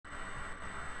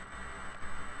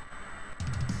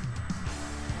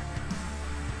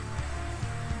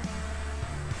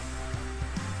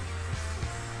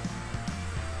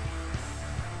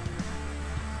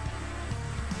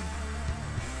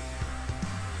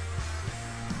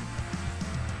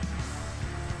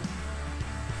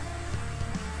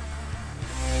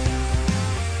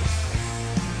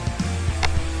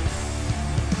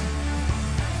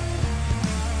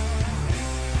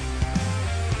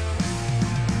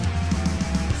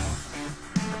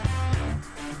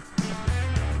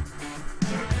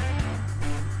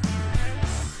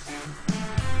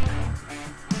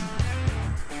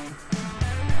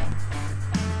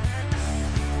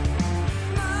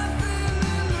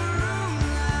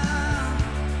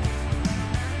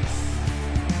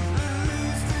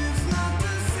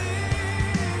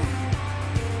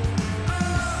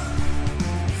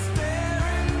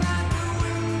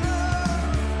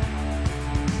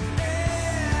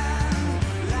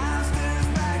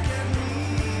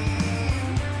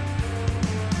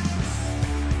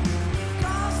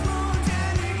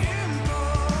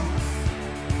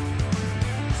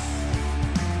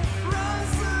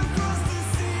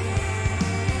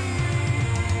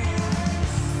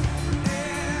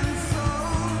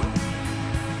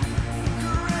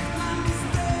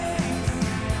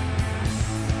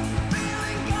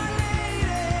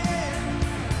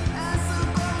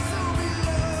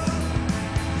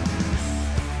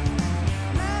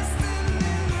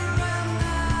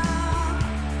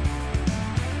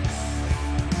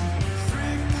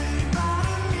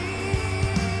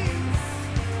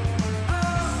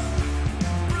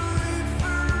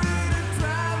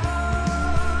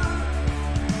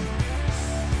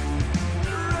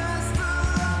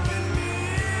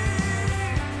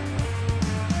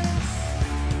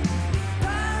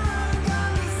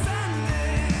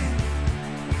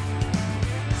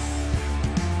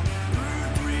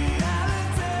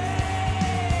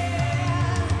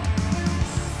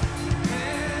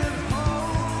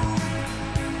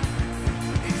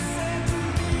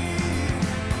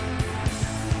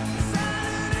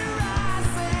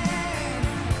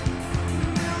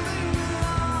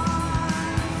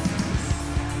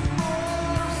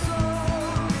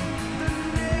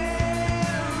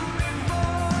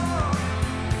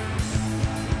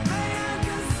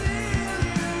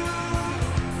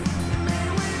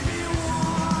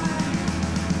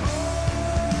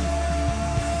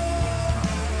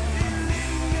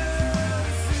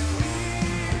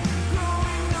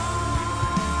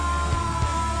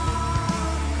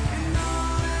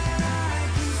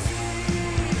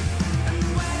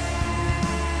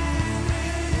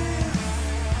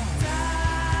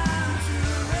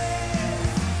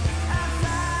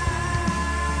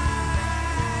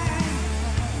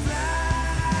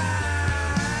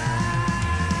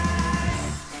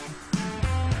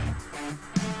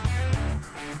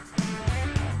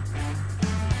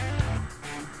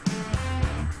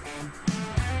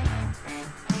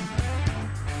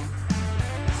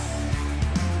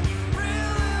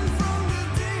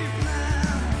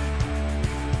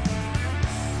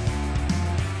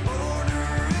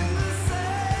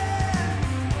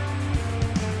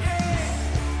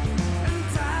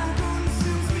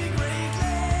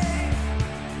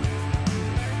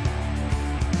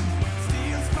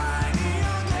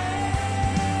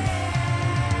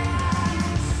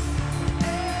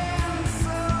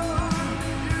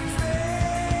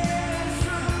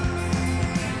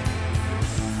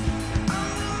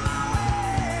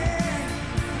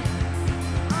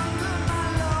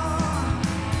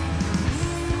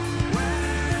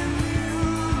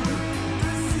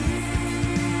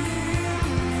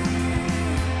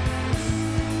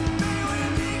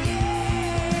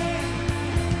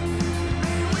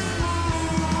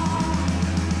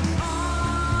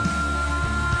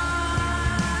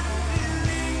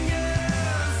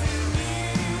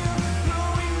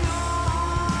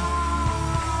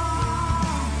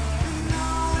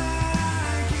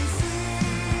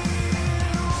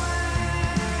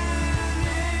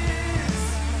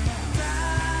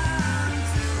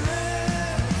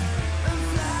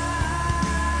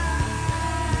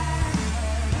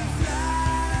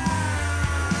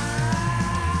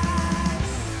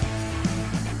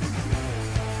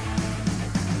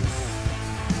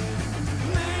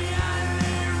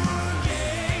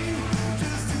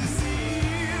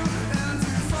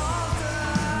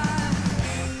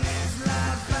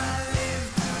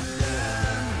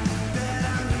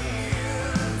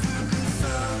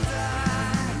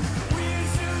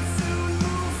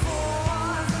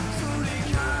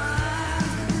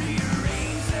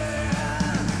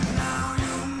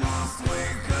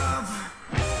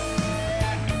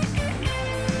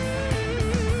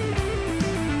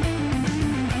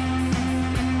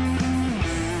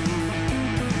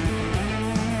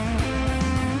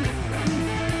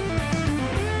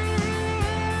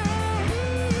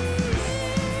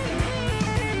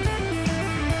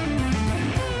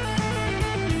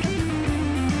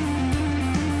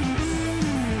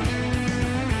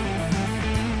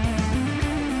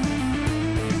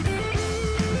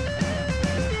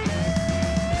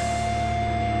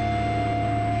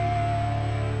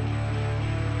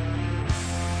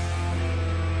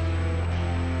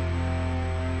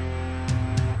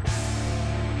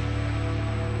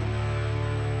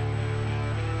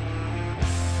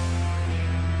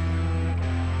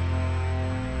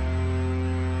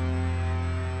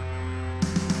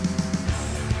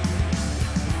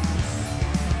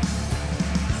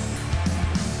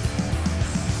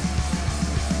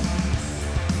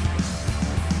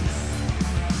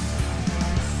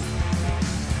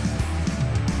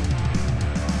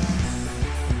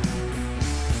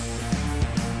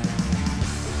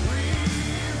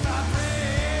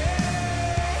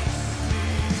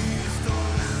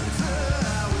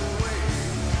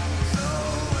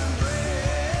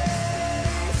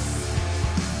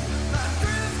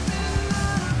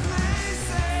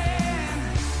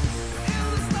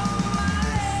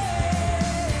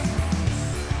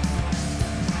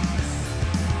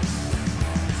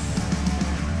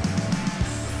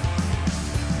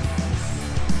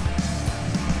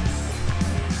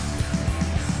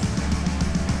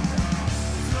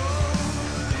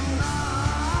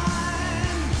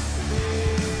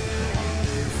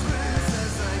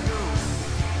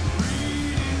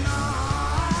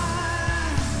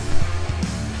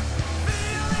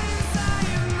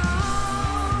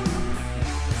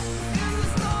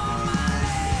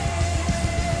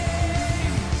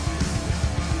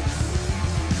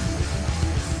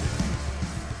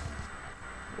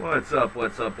What's up,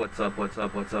 what's up, what's up, what's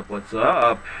up, what's up, what's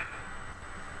up?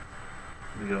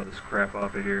 Let me get all this crap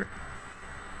off of here.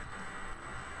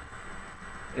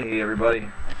 Hey everybody,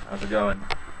 how's it going?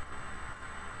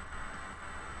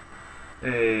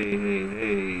 Hey, hey,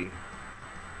 hey.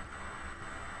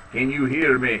 Can you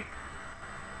hear me?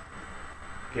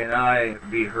 Can I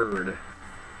be heard?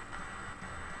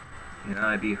 Can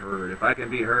I be heard? If I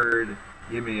can be heard,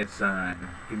 give me a sign.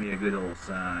 Give me a good old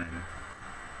sign.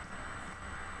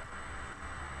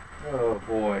 Oh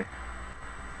boy.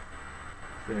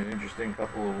 It's been an interesting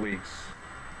couple of weeks.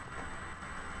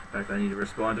 In fact, I need to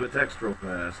respond to a text real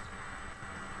fast.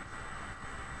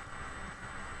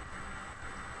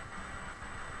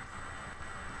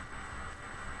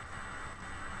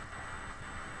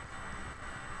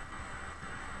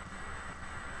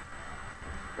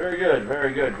 Very good,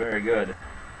 very good, very good.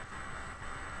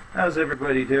 How's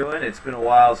everybody doing? It's been a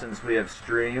while since we have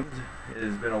streamed. It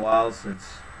has been a while since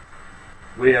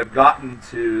we have gotten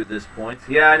to this point.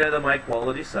 Yeah, I know the mic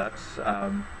quality sucks.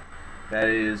 That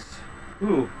is...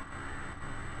 Ooh.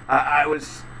 I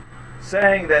was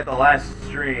saying that the last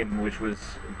stream, which was,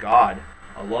 God,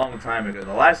 a long time ago,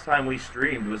 the last time we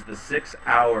streamed was the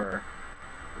 6-hour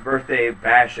birthday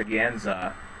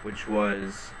bashaganza, which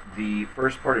was the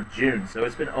first part of June. So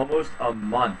it's been almost a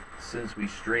month since we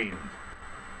streamed.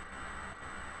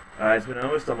 It's been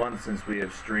almost a month since we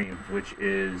have streamed, which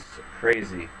is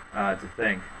crazy to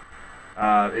think.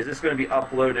 Is this going to be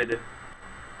uploaded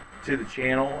to the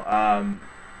channel?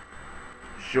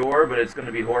 Sure, but it's going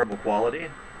to be horrible quality.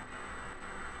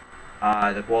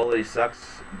 The quality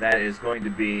sucks. That is going to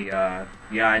be, yeah,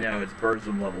 I know, it's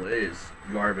Burzum level. It is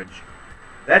garbage.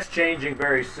 That's changing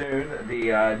very soon.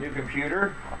 The new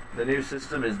computer, the new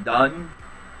system is done.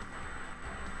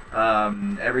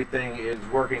 Everything is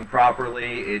working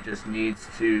properly. It just needs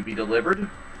to be delivered,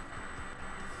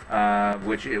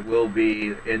 which it will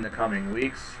be in the coming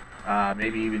weeks,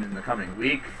 maybe even in the coming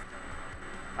week.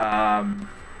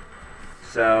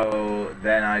 So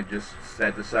then I just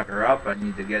set the sucker up. I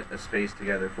need to get the space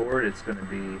together for it. It's going to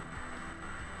be...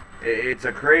 It's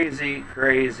a crazy,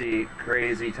 crazy,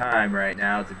 crazy time right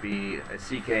now to be a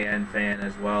CKN fan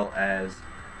as well as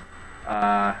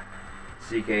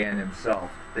CKN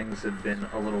himself. Things have been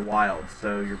a little wild,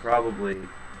 so you're probably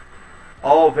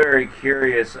all very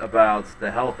curious about the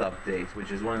health updates,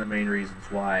 which is one of the main reasons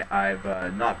why I've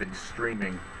not been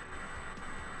streaming.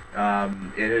 It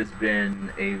has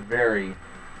been a very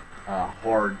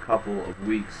hard couple of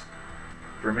weeks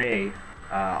for me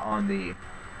on the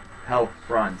health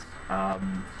front.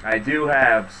 I do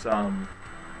have some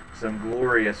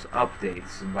glorious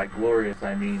updates, and by glorious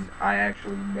I mean I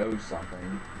actually know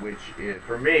something, which is,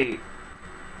 for me,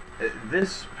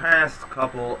 this past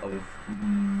couple of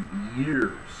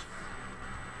years,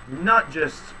 not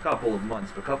just a couple of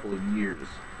months, but a couple of years,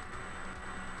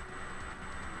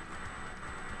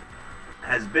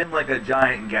 has been like a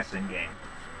giant guessing game.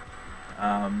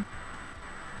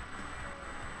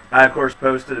 I, of course,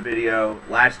 posted a video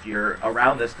last year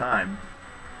around this time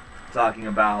talking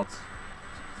about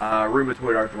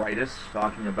rheumatoid arthritis,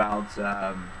 talking about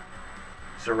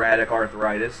psoriatic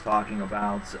arthritis, talking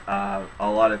about a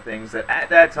lot of things that at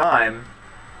that time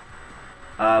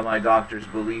my doctors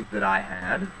believed that I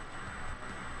had.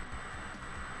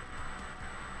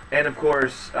 And of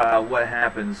course, what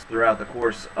happens throughout the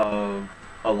course of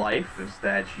a life is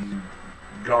that you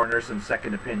garner some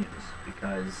second opinions,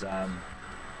 because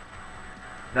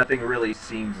nothing really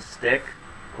seemed to stick.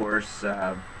 Of course,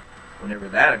 whenever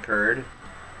that occurred,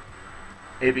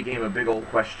 it became a big old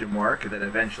question mark that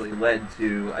eventually led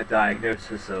to a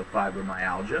diagnosis of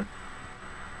fibromyalgia,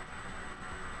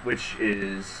 which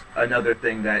is another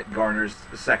thing that garners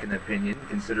a second opinion,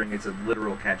 considering it's a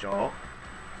literal catch-all.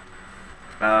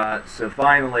 So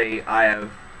finally, I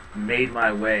have made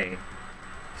my way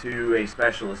to a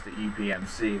specialist at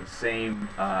UPMC,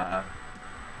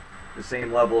 the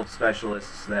same level of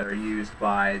specialists that are used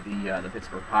by the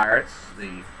Pittsburgh Pirates,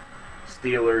 the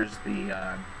Steelers,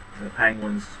 the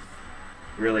Penguins,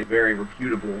 really very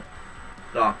reputable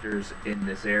doctors in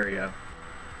this area.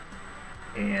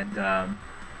 And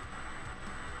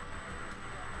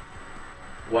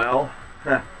well,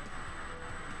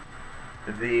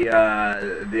 the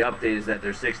update is that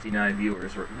there's 69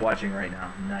 viewers watching right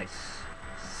now. Nice.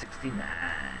 69.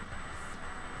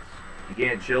 You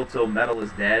can't chill till metal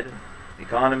is dead. The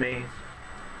economy,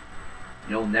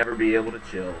 you'll never be able to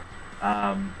chill.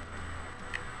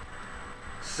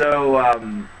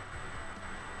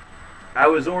 I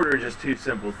was ordered just two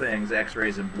simple things,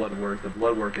 x-rays and blood work. The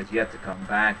blood work has yet to come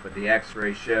back, but the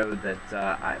x-ray showed that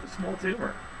I have a small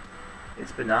tumor.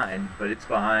 It's benign, but it's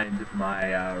behind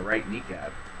my right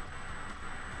kneecap.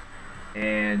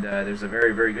 And there's a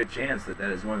very, very good chance that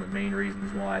that is one of the main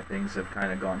reasons why things have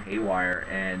kind of gone haywire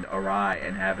and awry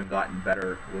and haven't gotten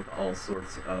better with all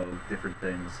sorts of different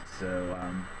things. So,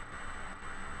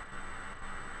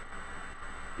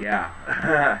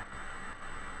 yeah.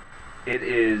 It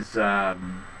is,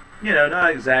 you know,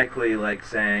 not exactly like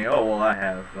saying, oh, well, I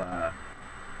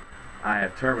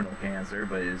have terminal cancer,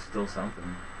 but it is still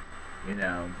something, you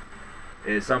know.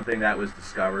 It is something that was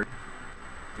discovered.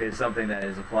 It is something that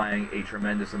is applying a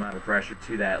tremendous amount of pressure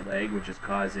to that leg, which is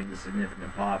causing the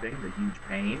significant popping, the huge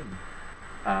pain.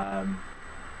 And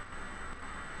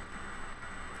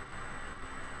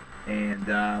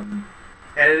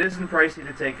it isn't pricey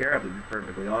to take care of, to be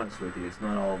perfectly honest with you. It's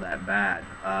not all that bad,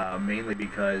 mainly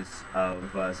because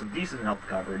of some decent health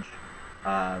coverage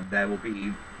that will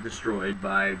be destroyed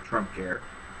by Trump Care.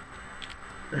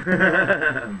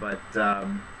 But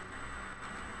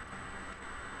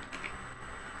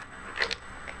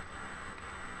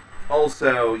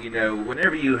also, you know,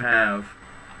 whenever you have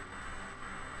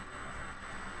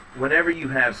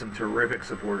some terrific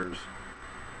supporters,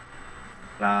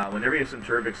 not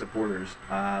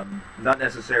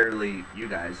necessarily you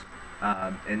guys.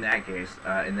 In that case,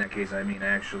 I mean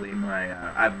actually I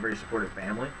have a very supportive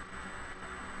family.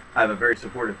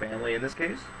 In this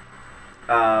case.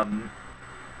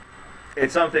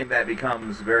 It's something that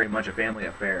becomes very much a family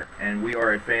affair, and we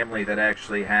are a family that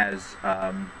actually has,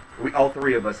 all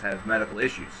three of us have medical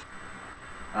issues.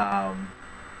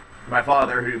 My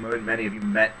father, who many of you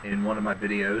met in one of my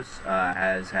videos,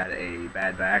 has had a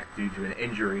bad back due to an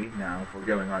injury now for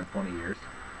going on 20 years.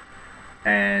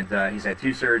 And he's had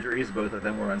 2 surgeries, both of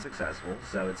them were unsuccessful,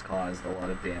 so it's caused a lot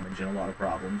of damage and a lot of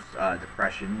problems,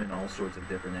 depression and all sorts of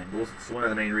different angles. It's one of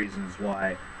the main reasons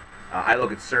why I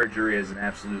look at surgery as an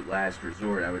absolute last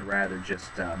resort. I would rather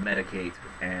just medicate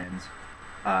and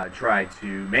try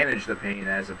to manage the pain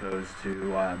as opposed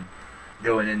to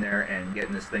going in there and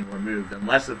getting this thing removed,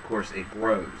 unless of course it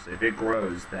grows. If it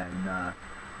grows, then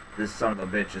this son of a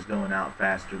bitch is going out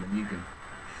faster than you can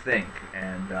think,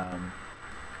 and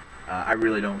I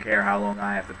really don't care how long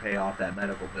I have to pay off that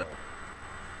medical bill.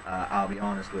 I'll be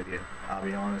honest with you.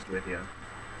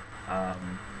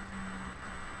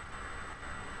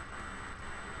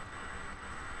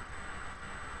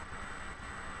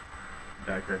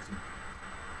 Back texting.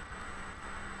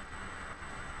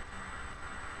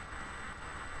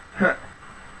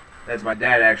 That's my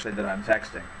dad, actually, that I'm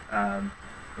texting.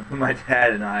 My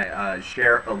dad and I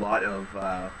share a lot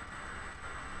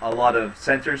of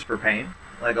centers for pain,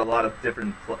 like a lot of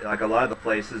different, like a lot of the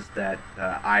places that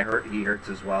I hurt, he hurts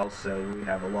as well. So we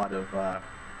have a lot of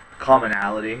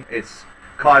commonality. It's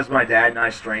caused my dad and I,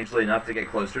 strangely enough, to get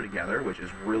closer together, which is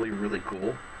really, really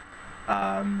cool.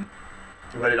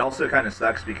 But it also kind of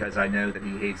sucks because I know that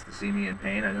he hates to see me in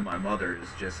pain. I know my mother is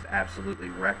just absolutely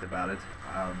wrecked about it.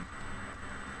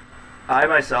 I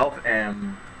myself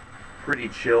am pretty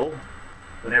chill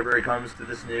whenever it comes to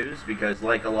this news because,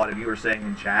 like a lot of you are saying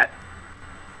in chat,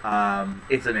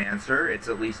 it's an answer. It's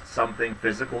at least something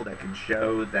physical that can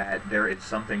show that there is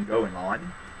something going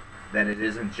on, that it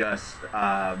isn't just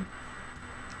a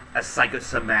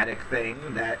psychosomatic thing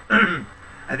that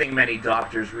I think many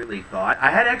doctors really thought. I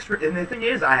had and the thing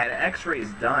is, I had x-rays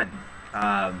done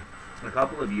a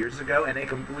couple of years ago, and they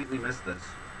completely missed this.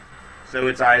 So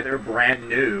it's either brand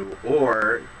new,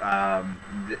 or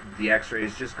the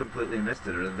x-rays just completely missed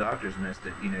it, or the doctors missed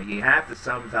it. You know, you have to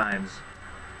sometimes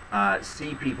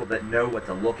see people that know what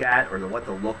to look at, or what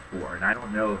to look for. And I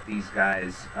don't know if these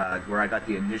guys, where I got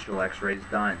the initial x-rays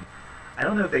done, I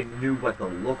don't know if they knew what to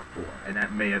look for, and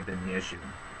that may have been the issue.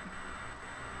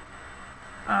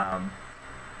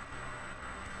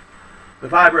 The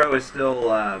fibro is still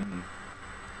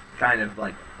kind of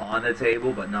like on the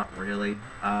table, but not really.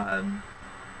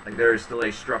 Like there is still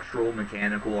a structural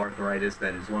mechanical arthritis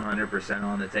that is 100%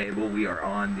 on the table. We are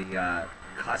on the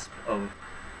cusp of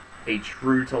a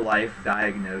true-to-life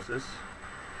diagnosis.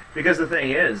 Because the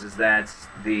thing is that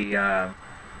the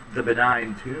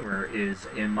benign tumor is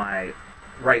in my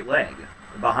right leg,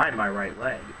 behind my right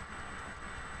leg,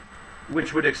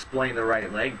 which would explain the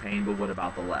right leg pain, but what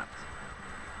about the left?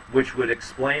 Which would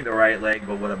explain the right leg,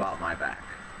 but what about my back?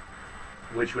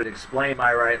 Which would explain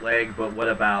my right leg, but what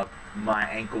about my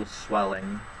ankle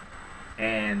swelling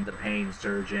and the pain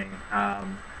surging? A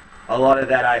lot of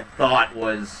that I thought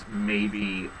was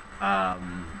maybe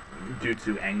due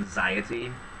to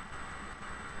anxiety.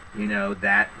 You know,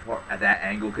 that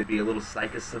angle could be a little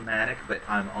psychosomatic, but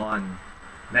I'm on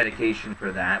medication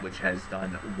for that, which has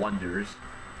done wonders.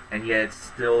 And yet it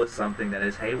still is something that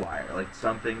is haywire. Like,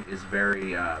 something is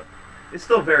very, it's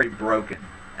still very broken.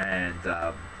 And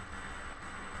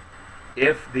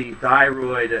if the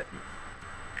thyroid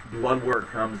blood work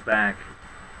comes back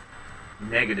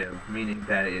negative, meaning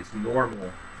that it's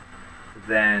normal,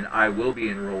 then I will be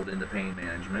enrolled into pain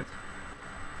management.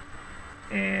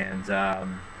 And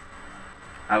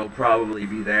I will probably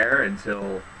be there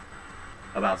until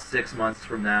about 6 months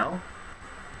from now,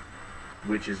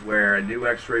 which is where a new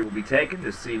x-ray will be taken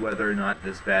to see whether or not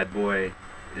this bad boy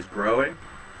is growing.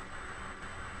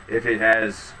 If it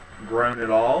has grown at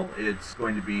all, it's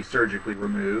going to be surgically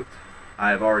removed.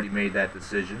 I've already made that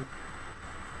decision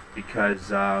because,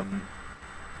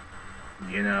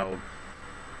 you know,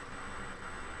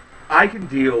 I can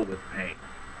deal with pain.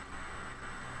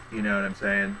 You know what I'm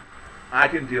saying? I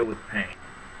can deal with pain.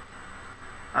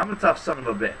 I'm a tough son of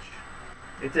a bitch.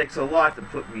 It takes a lot to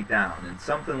put me down, and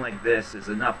something like this is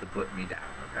enough to put me down,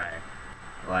 okay?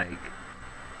 Like,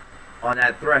 on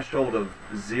that threshold of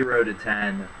 0 to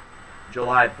 10,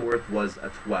 July 4th was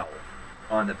a 12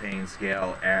 on the pain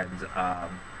scale, and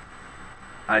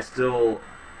I still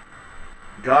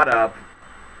got up,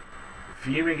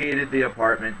 fumigated the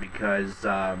apartment because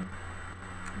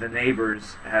the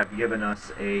neighbors have given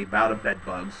us a bout of bed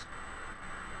bugs.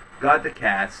 Got the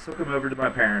cats, took them over to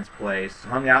my parents' place,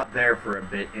 hung out there for a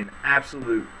bit in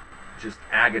absolute just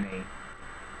agony.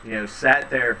 You know,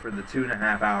 sat there for the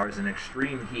 2.5 hours in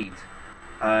extreme heat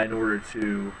in order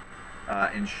to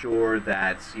ensure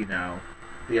that, you know,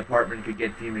 the apartment could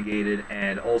get fumigated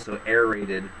and also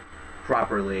aerated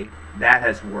properly. That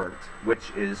has worked, which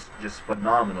is just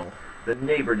phenomenal. The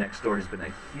neighbor next door has been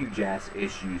a huge-ass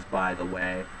issues, by the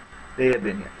way. They have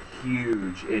been a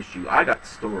huge issue. I got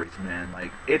stories, man.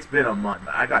 Like, it's been a month.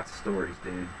 I got stories,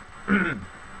 dude.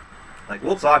 Like,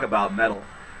 we'll talk about metal.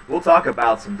 We'll talk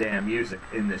about some damn music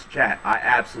in this chat. I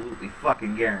absolutely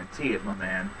fucking guarantee it, my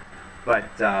man. But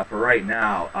for right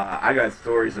now, I got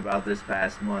stories about this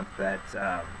past month that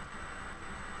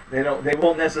they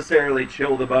won't necessarily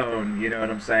chill the bone. You know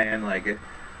what I'm saying? Like,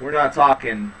 we're not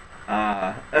talking.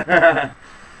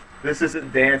 This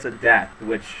isn't Dance of Death,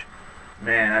 which,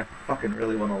 man, I fucking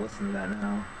really want to listen to that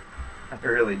now. I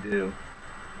really do.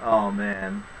 Oh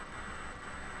man,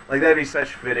 like that'd be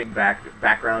such fitting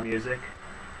background music.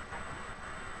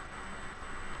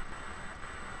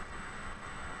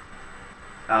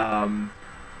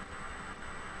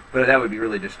 But that would be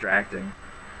really distracting.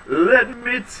 Let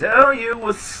me tell you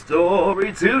a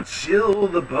story to chill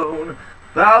the bone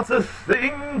about a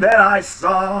thing that I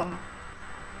saw.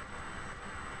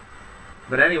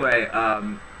 But anyway,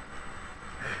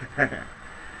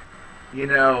 you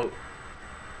know,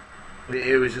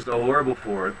 it was just a horrible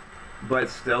 4th, but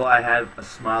still I had a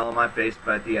smile on my face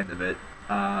by the end of it.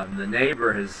 The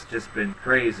neighbor has just been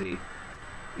crazy.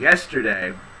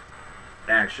 Yesterday,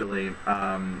 actually,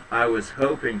 I was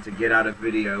hoping to get out a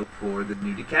video for the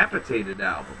new Decapitated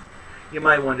album. You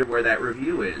might wonder where that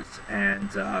review is, and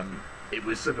it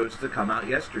was supposed to come out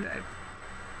yesterday.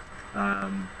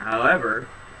 However,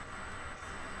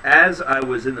 as I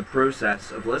was in the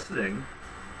process of listening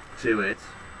to it,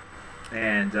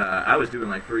 and I was doing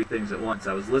like 3 things at once.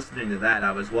 I was listening to that.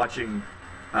 I was watching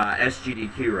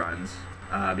SGDQ runs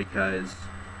because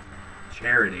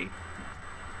charity,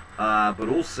 but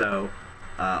also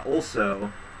I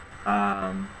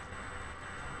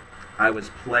was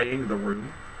playing The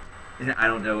Room. I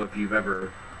don't know if you've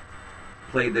ever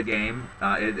played the game.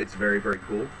 It's very, very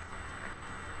cool.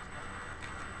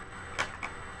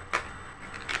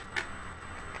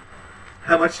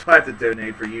 How much do I have to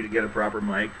donate for you to get a proper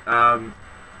mic?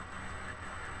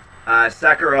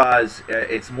 Sakura's,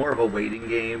 it's more of a waiting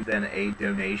game than a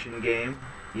donation game.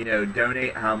 You know,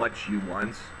 donate how much you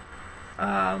want.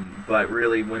 But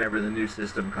really, whenever the new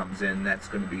system comes in, that's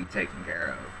going to be taken care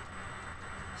of.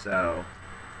 So,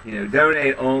 you know,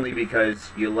 donate only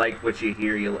because you like what you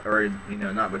hear, or, you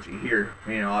know, not what you hear.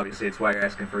 You know, obviously it's why you're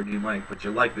asking for a new mic, but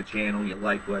you like the channel, you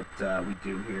like what we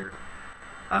do here.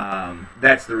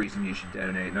 That's the reason you should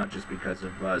donate, not just because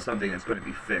of something that's going to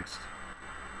be fixed.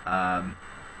 At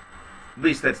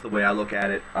least that's the way I look at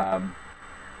it.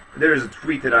 There's a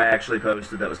tweet that I actually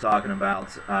posted that was talking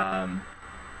about,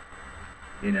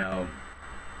 you know,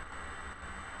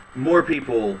 more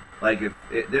people, like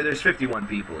there's 51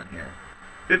 people in here.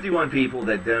 51 people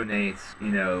that donate, you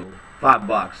know,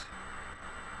 $5.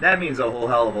 That means a whole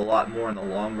hell of a lot more in the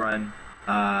long run.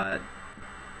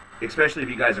 Especially if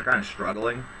you guys are kind of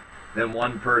struggling, than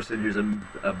one person who's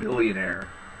a billionaire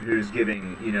who's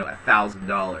giving, you know,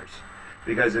 $1,000.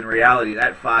 Because in reality,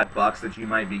 that $5 that you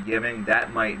might be giving,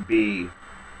 that might be,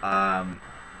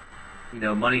 you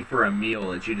know, money for a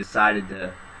meal that you decided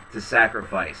to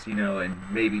sacrifice, you know, and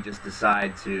maybe just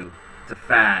decide to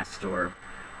fast or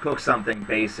cook something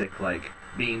basic like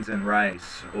beans and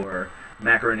rice or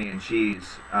macaroni and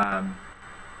cheese.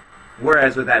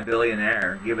 Whereas with that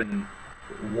billionaire given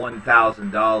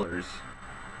 $1,000,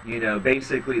 you know,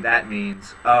 basically that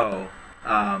means, oh,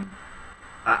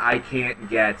 I can't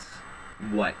get,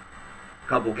 what, a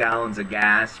couple gallons of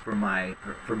gas for my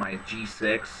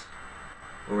G6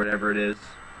 or whatever it is.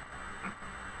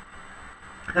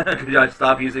 Could I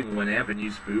stop using Winamp and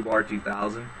use FooBar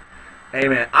 2000? Hey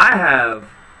man, I have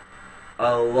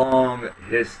a long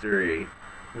history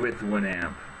with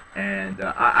Winamp, and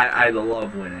I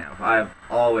love Winamp. I've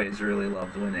always really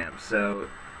loved Winamp, so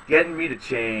getting me to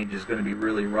change is going to be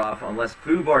really rough unless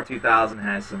FooBar 2000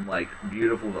 has some, like,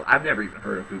 beautiful... I've never even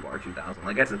heard of FooBar 2000.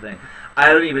 Like, that's the thing. I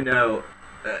don't even know...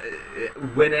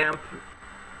 Winamp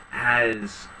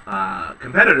has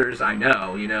competitors, I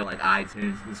know, you know, like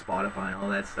iTunes and Spotify and all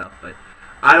that stuff, but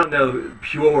I don't know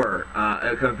pure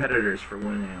competitors for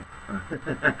Winamp.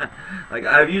 Like,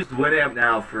 I've used Winamp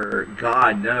now for,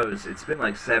 God knows, it's been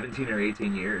like 17 or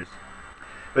 18 years.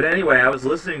 But anyway, I was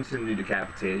listening to New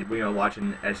Decapitated, you know,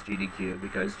 watching SGDQ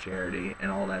because charity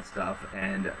and all that stuff,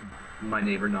 and my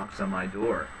neighbor knocks on my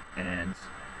door, and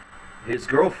his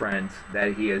girlfriend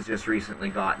that he has just recently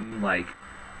gotten, like,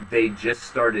 they just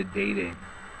started dating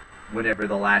whenever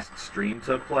the last stream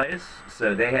took place,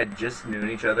 so they had just known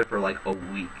each other for like a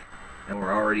week, and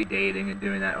were already dating and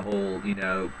doing that whole, you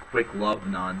know, quick love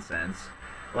nonsense.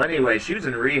 Well, anyway, she was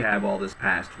in rehab all this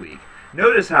past week.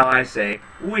 Notice how I say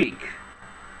week.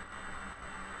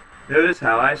 Notice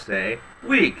how I say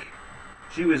week.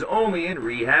 She was only in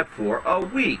rehab for a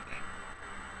week.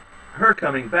 Her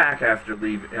coming back after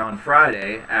on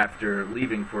Friday, after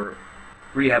leaving for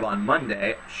rehab on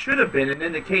Monday, should have been an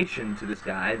indication to this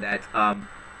guy that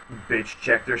bitch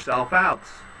checked herself out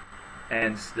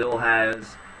and still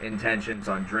has intentions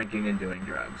on drinking and doing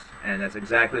drugs. And that's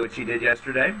exactly what she did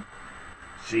yesterday.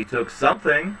 She took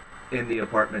something in the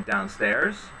apartment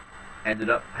downstairs, ended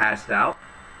up passed out.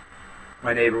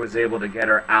 My neighbor was able to get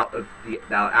her out of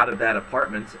that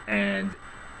apartment and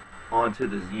onto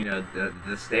the, you know,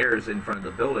 the stairs in front of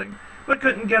the building, but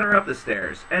couldn't get her up the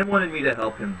stairs, and wanted me to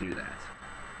help him do that.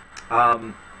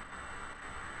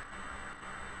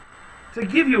 To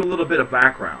give you a little bit of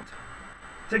background,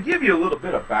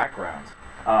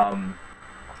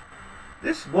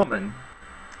 this woman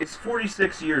is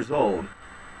 46 years old,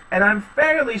 and I'm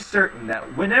fairly certain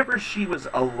that whenever she was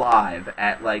alive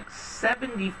at like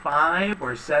 75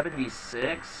 or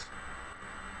 76,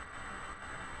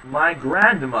 my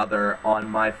grandmother on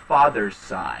my father's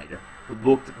side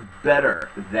looked better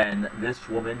than this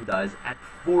woman does at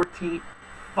 40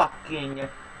 fucking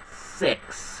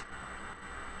 6.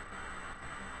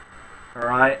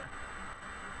 Alright?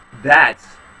 That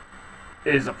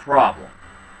is a problem.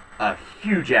 A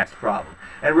huge ass problem.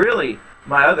 And really,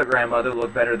 my other grandmother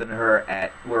looked better than her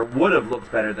at, or would have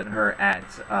looked better than her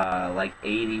at, like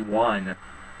 81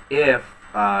 if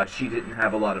she didn't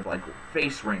have a lot of, like,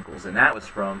 face wrinkles, and that was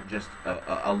from just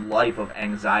a life of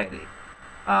anxiety.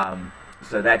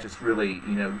 So that just really,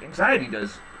 you know, anxiety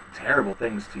does terrible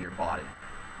things to your body.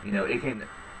 You know, it can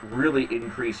really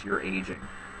increase your aging.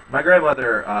 My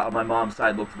grandmother on my mom's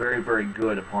side looked very, very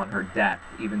good upon her death,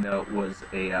 even though it was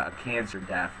a cancer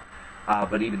death.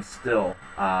 But even still,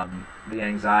 the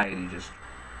anxiety just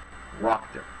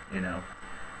rocked her, you know.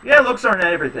 Yeah, looks aren't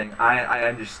everything. I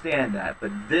understand that,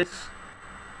 but this...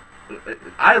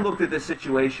 I looked at this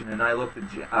situation, and I looked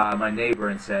at my neighbor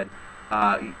and said,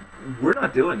 we're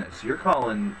not doing this. You're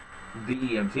calling the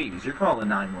EMTs. You're calling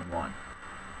 911.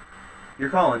 You're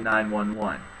calling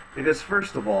 911. Because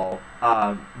first of all,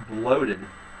 bloated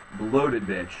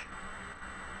bitch,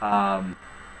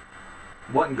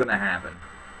 wasn't going to happen.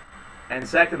 And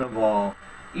second of all,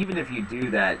 even if you do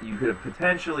that, you could have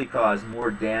potentially caused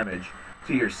more damage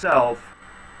to yourself,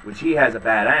 which he has a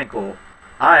bad ankle.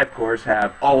 I, of course,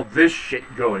 have all this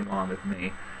shit going on with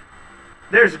me.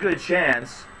 There's a good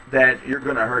chance that you're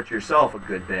going to hurt yourself a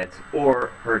good bit,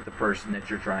 or hurt the person that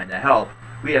you're trying to help.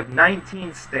 We have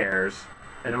 19 stairs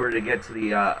in order to get to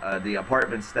the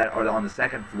apartments that are on the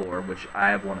second floor, which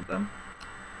I have one of them.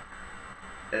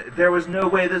 There was no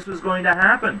way this was going to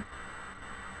happen.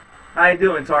 How you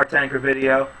doing, Tar Tanker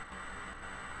Video?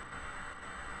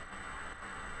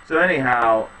 So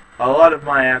anyhow, a lot of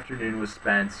my afternoon was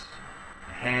spent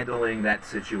handling that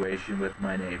situation with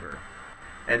my neighbor.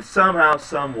 And somehow,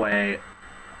 some way,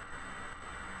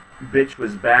 bitch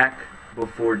was back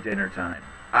before dinner time.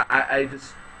 I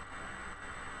just...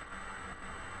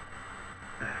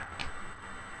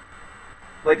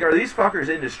 Like, are these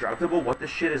fuckers indestructible? What the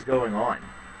shit is going on?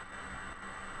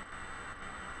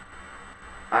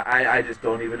 I just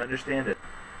don't even understand it.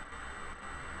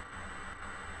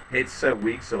 It's so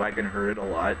weak so I can hurt it a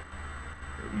lot.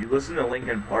 You listen to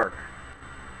Linkin Park.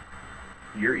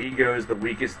 Your ego is the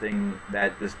weakest thing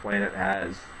that this planet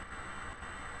has.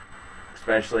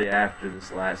 Especially after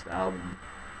this last album.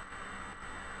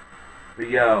 But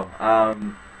yo,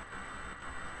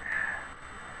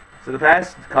 so the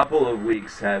past couple of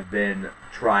weeks have been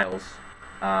trials.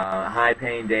 High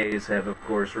pain days have of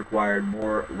course required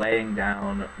more laying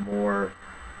down, more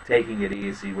taking it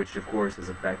easy, which of course has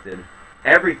affected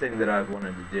everything that I've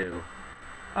wanted to do,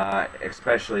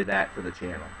 especially that for the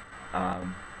channel.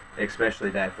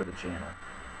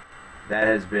 That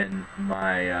has been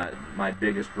my my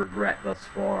biggest regret thus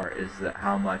far, is that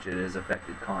how much it has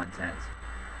affected content.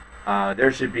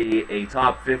 There should be a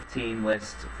top 15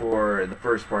 list for the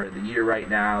first part of the year right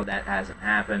now. That hasn't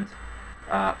happened,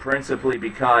 principally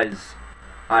because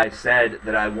I said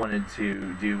that I wanted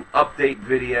to do update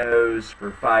videos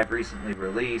for 5 recently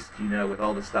released, you know, with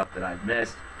all the stuff that I've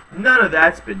missed. None of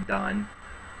that's been done,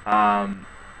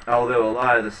 although a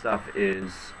lot of the stuff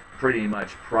is pretty much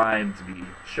primed to be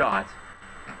shot.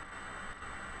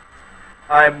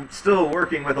 I'm still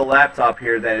working with a laptop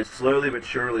here that is slowly but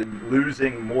surely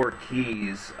losing more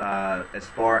keys as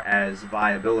far as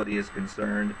viability is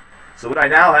concerned. So what I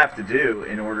now have to do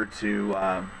in order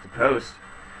to post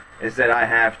is that I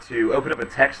have to open up a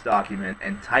text document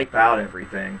and type out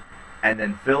everything and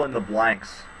then fill in the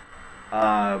blanks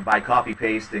by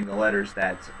copy-pasting the letters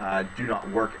that do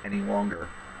not work any longer.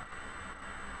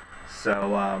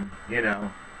 So, you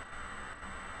know,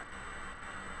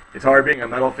 it's hard being a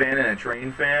metal fan and a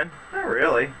Train fan. Not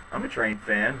really. I'm a Train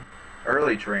fan.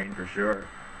 Early Train for sure.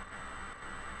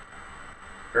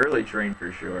 Early Train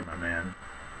for sure, my man.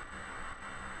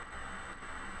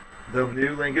 The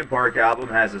new Linkin Park album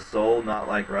has a soul, not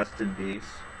like Rust in Peace.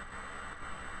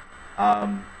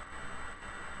 The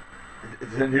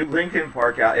new Linkin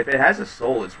Park album, if it has a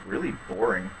soul, it's really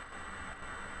boring.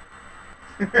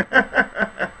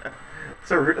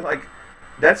 So, like,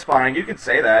 that's fine. You can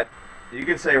say that. You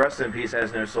can say Rust in Peace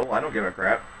has no soul. I don't give a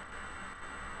crap.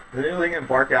 The new Linkin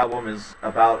Park album is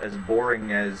about as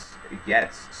boring as it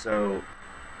gets. So,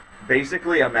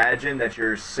 basically imagine that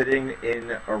you're sitting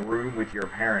in a room with your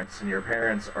parents, and your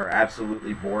parents are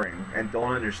absolutely boring and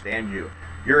don't understand you.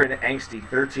 You're an angsty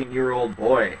 13-year-old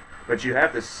boy, but you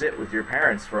have to sit with your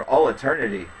parents for all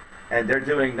eternity, and they're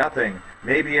doing nothing.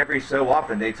 Maybe every so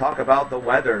often they talk about the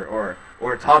weather, or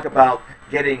talk about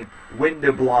getting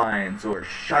window blinds or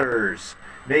shutters.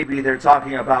 Maybe they're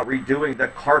talking about redoing the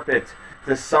carpet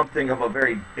to something of a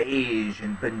very beige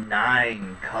and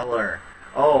benign color.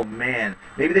 Oh man,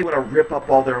 maybe they want to rip up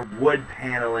all their wood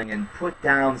paneling and put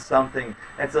down something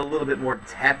that's a little bit more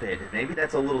tepid. Maybe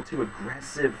that's a little too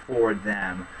aggressive for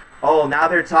them. Oh, now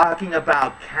they're talking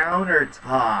about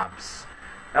countertops.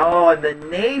 Oh, and the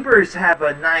neighbors have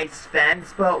a nice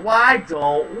fence, but why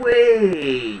don't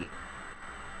we?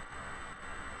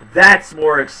 That's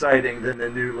more exciting than the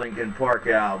new Linkin Park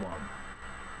album.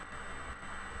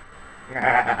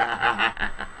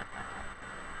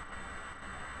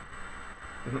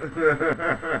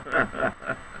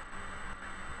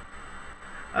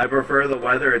 I prefer the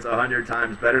weather. It's 100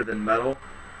 times better than metal.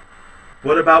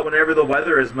 What about whenever the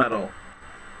weather is metal?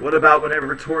 What about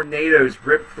whenever tornadoes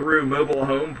rip through mobile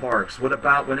home parks? What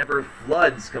about whenever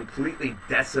floods completely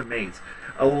decimate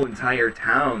whole entire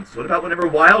towns? What about whenever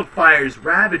wildfires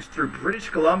ravage through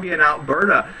British Columbia and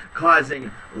Alberta,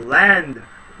 causing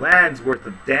land's worth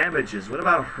of damages? What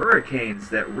about hurricanes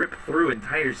that rip through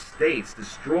entire states,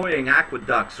 destroying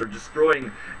aqueducts or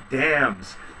destroying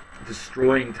dams,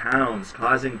 destroying towns,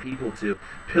 causing people to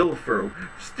pilfer,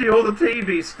 steal the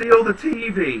TV, steal the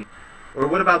TV? Or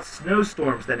what about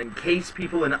snowstorms that encase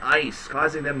people in ice,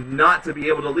 causing them not to be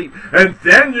able to leave? And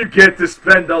then you get to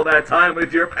spend all that time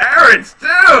with your parents, too!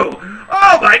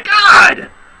 Oh my god!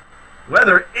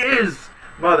 Weather is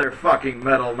motherfucking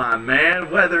metal, my man.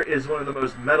 Weather is one of the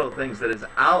most metal things that is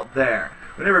out there.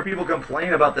 Whenever people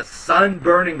complain about the sun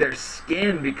burning their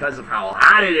skin because of how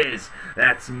hot it is,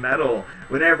 that's metal.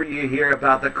 Whenever you hear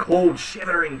about the cold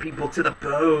shivering people to the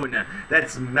bone,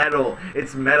 that's metal.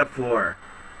 It's metaphor.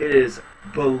 It is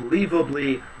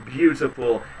believably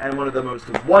beautiful and one of the most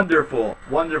wonderful,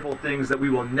 wonderful things that we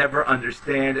will never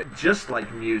understand, just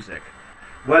like music.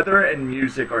 Weather and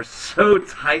music are so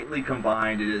tightly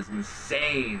combined, it is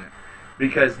insane.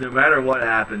 Because no matter what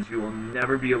happens, you will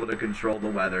never be able to control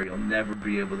the weather. You'll never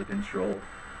be able to control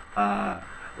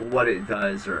what it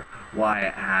does or why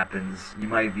it happens. You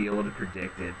might be able to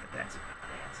predict it, but that's about it.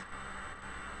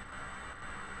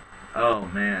 Oh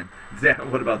man,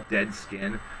 what about dead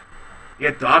skin?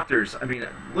 Yeah, doctors. I mean,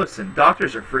 listen,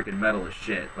 doctors are freaking metal as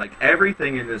shit. Like,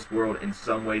 everything in this world, in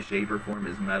some way, shape, or form,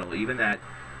 is metal. Even that,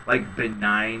 like,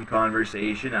 benign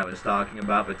conversation I was talking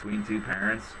about between two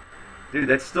parents. Dude,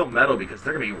 that's still metal because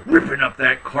they're going to be ripping up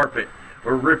that carpet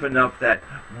or ripping up that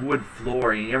wood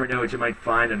floor. And you never know what you might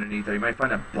find underneath there. You might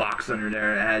find a box under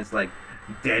there that has, like,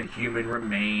 dead human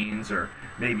remains, or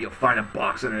maybe you'll find a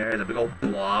box under there that has a big old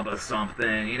blob of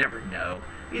something. You never know.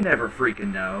 You never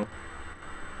freaking know.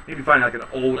 Maybe you find like an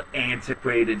old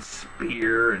antiquated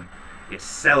spear and you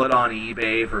sell it on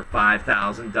eBay for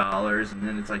 $5,000, and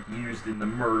then it's like used in the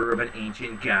murder of an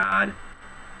ancient god.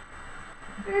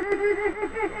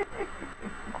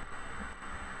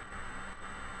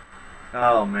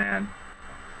 Oh man.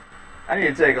 I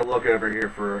need to take a look over here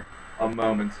for a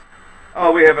moment.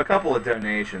 Oh, we have a couple of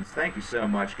donations. Thank you so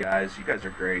much, guys. You guys are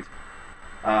great.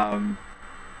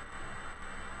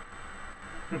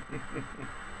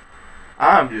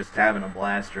 I'm just having a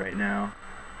blast right now.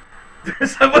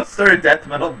 Someone started a death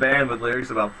metal band with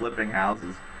lyrics about flipping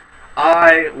houses.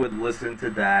 I would listen to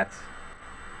that.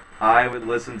 I would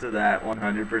listen to that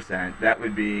 100%. That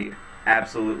would be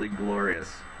absolutely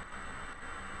glorious.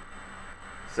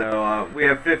 So we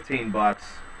have 15 bucks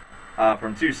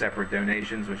from two separate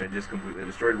donations, which I just completely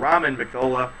destroyed. Ramen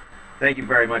Mikola, thank you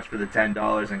very much for the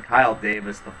 $10, and Kyle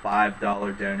Davis, the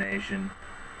 $5 donation.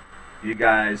 You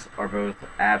guys are both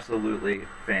absolutely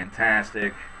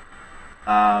fantastic.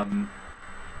 Who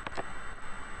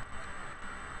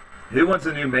wants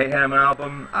a new Mayhem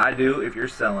album? I do, if you're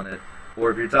selling it. Or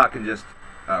if you're talking just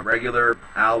a regular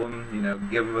album, you know,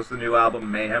 give us a new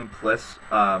album, Mayhem Plus.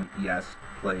 Yes,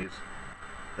 please.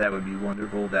 That would be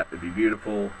wonderful. That would be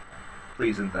beautiful.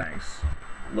 Please and thanks.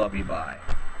 Love you, bye.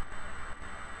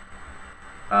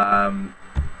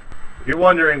 If you're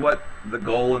wondering what the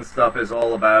goal and stuff is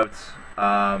all about,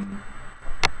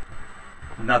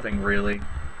 nothing really.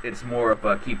 It's more of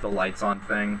a keep the lights on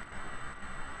thing.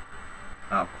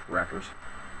 Oh, crackers.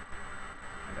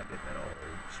 I gotta get that all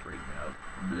straightened out.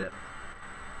 Blip.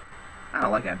 I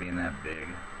don't like that being that big.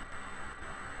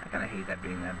 I kinda hate that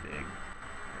being that big. I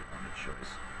don't have a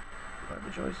choice. Do I have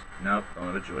a choice? Nope,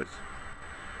 don't have a choice.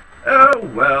 Oh,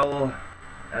 well.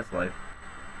 That's life.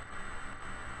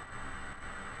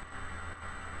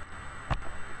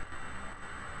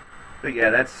 But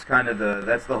yeah, that's kind of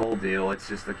the whole deal. It's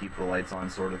just to keep the lights on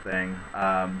sort of thing.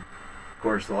 Of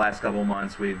course, the last couple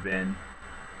months we've been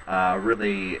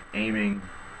really aiming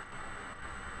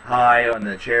high on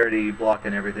the charity block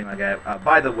and everything like that.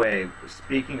 By the way,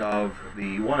 speaking of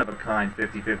the one-of-a-kind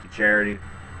 50/50 charity,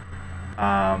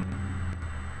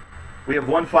 we have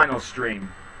one final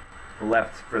stream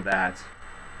left for that,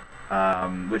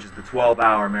 which is the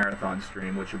 12-hour marathon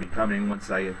stream, which will be coming once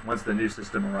the new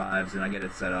system arrives and I get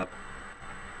it set up.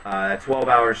 That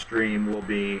 12-hour stream will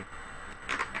be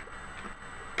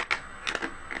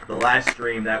the last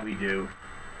stream that we do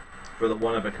for the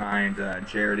one-of-a-kind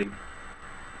charity.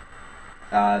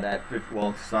 Well,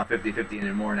 it's not 50/50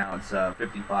 anymore now, it's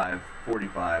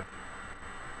 55/45.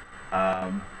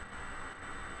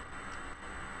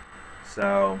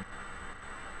 So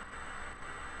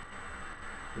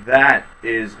that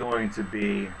is going to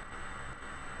be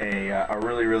a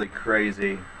really, really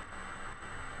crazy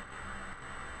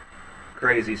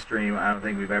stream. I don't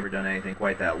think we've ever done anything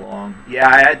quite that long.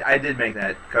 Yeah, I did make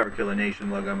that Cover Killer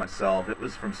Nation logo myself. It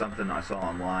was from something I saw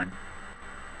online.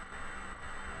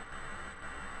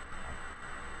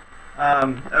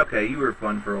 Okay, you were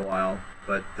fun for a while,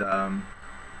 but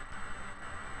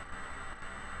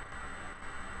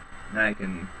now I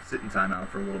can sit in timeout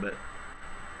for a little bit.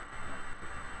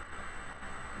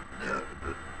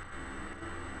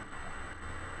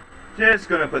 Just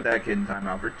gonna put that kid in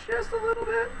timeout for just a little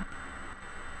bit.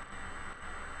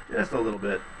 Just a little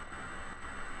bit.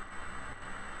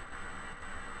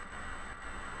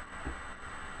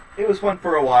 It was fun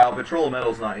for a while, but Troll of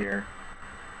Metal's not here.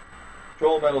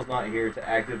 Troll of Metal's not here to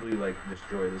actively, like,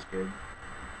 destroy this kid.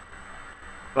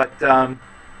 But,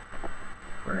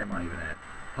 where am I even at?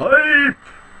 Hype!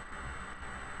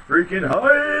 Freaking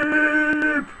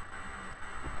hype!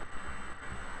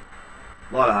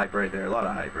 A lot of hype right there, a lot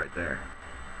of hype right there.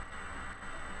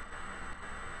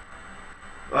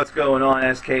 What's going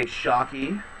on, SK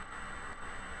Shocky?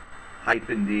 Hype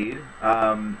indeed.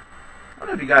 I don't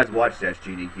know if you guys watched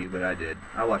SGDQ, but I did.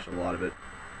 I watched a lot of it.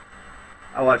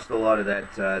 I watched a lot of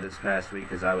that this past week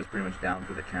because I was pretty much down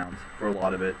for the count for a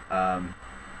lot of it.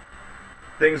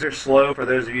 Things are slow for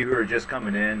those of you who are just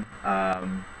coming in.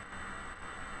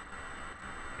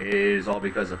 It is all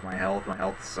because of my health. My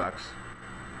health sucks.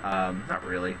 Not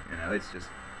really, you know, it's just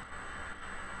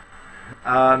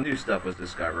new stuff was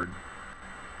discovered.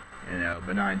 you know,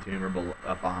 benign tumor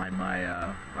up behind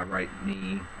my my right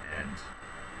knee, and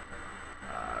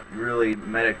really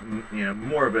you know,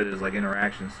 more of it is like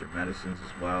interactions through medicines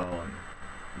as well, and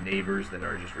neighbors that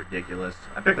are just ridiculous.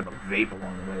 I picked up a vape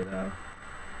along the way though.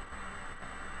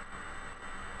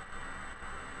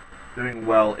 Doing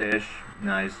well-ish.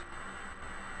 Nice.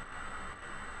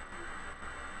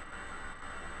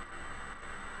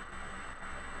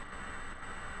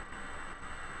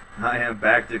 I am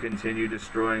back to continue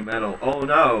destroying metal. Oh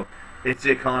no! It's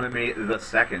Economy the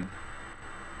Second.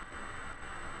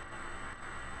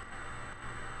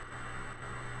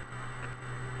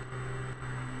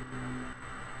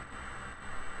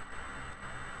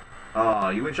 Oh,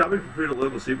 you went shopping for food at a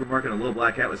local supermarket and a little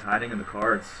black cat was hiding in the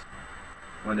carts.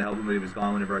 Wanted to help him, but he was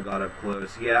gone whenever I got up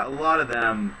close. Yeah, a lot of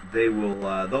them,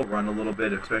 they'll run a little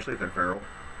bit, especially if they're feral.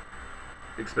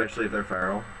 Especially if they're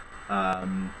feral.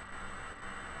 I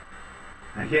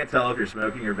can't tell if you're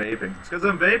smoking or vaping. It's because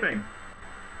I'm vaping.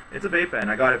 It's a vape pen.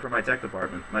 I got it from my tech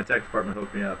department. My tech department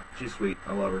hooked me up. She's sweet.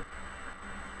 I love her.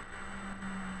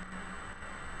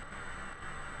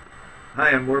 I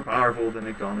am more powerful than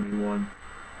Economy 1.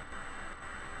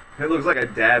 It looks like a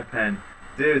dab pen.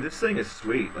 Dude, this thing is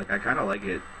sweet. Like, I kind of like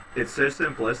it. It's so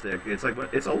simplistic. It's like,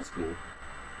 it's old school.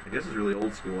 I guess it's really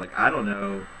old school. Like, I don't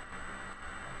know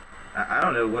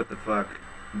what the fuck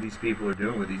these people are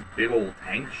doing with these big old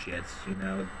tank shits, you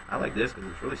know. I like this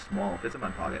because it's really small. It fits in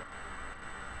my pocket.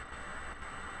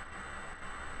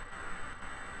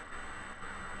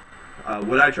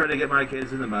 Would I try to get my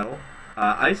kids into metal?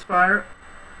 Icefire,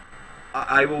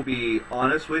 I will be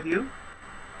honest with you.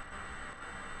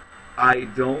 I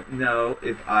don't know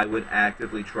if I would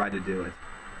actively try to do it.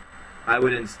 I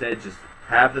would instead just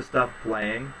have the stuff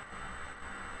playing,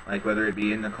 like whether it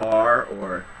be in the car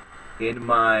or in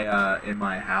my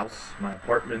house, my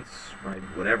apartments, my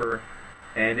whatever.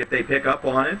 And if they pick up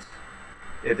on it,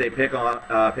 pick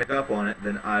up on it,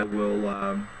 then I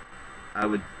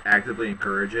would actively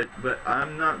encourage it. But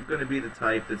I'm not going to be the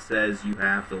type that says you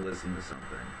have to listen to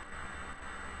something.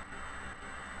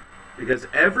 Because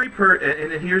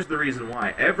and here's the reason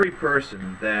why. Every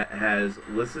person that has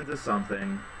listened to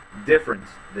something different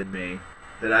than me,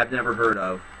 that I've never heard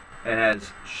of, and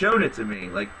has shown it to me,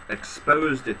 like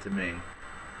exposed it to me,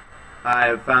 I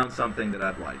have found something that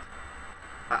I've liked.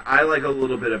 I like a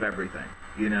little bit of everything,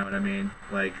 you know what I mean?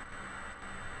 Like,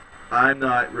 I'm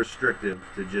not restrictive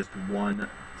to just one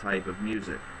type of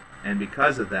music. And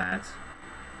because of that,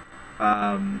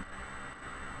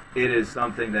 it is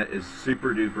something that is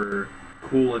super duper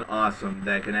cool and awesome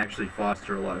that can actually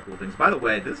foster a lot of cool things. By the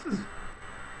way, this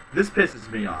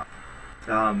pisses me off.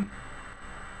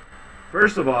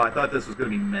 First of all, I thought this was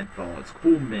going to be menthol. It's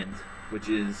cool mint, which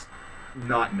is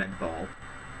not menthol,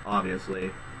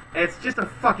 obviously. It's just a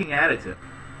fucking additive.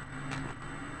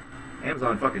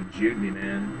 Amazon fucking Jewed me,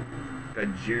 man. Got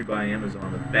Jewed by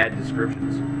Amazon with bad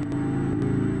descriptions.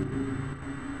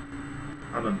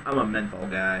 I'm a menthol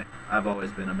guy. I've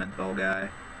always been a menthol guy.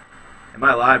 Am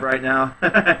I live right now?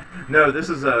 No, this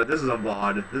is a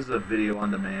VOD. This is a video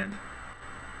on demand.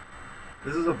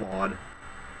 This is a VOD.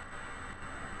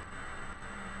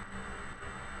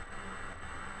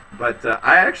 But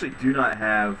I actually do not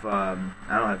have. I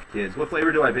don't have kids. What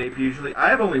flavor do I vape usually? I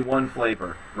have only one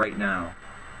flavor right now,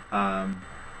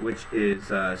 which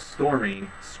is Stormy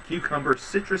Cucumber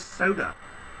Citrus Soda,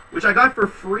 which I got for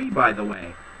free, by the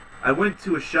way. I went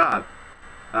to a shop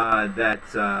that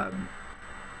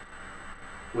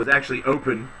was actually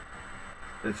open.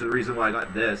 That's the reason why I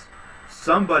got this.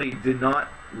 Somebody did not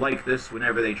like this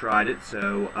whenever they tried it,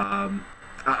 so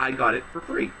I got it for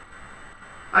free.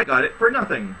 I got it for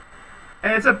nothing.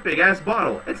 And it's a big-ass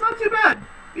bottle. It's not too bad.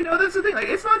 You know, that's the thing. Like,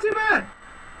 it's not too bad.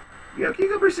 You know,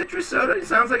 cucumber citrus soda, it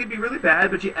sounds like it'd be really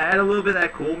bad, but you add a little bit of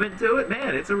that cool mint to it,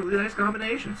 man, it's a really nice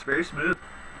combination. It's very smooth.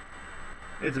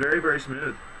 It's very, very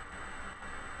smooth.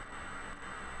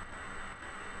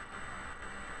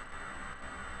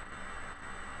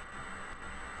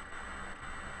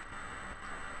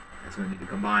 It's going to need to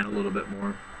combine a little bit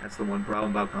more. That's the one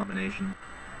problem about combination.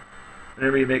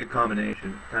 Whenever you make a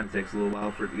combination, it kind of takes a little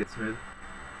while for it to get smooth.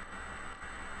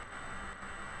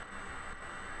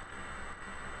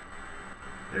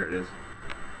 There it is.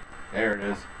 There it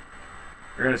is.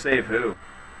 You're going to save who?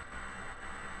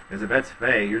 Because if that's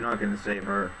Faye, you're not going to save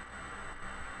her.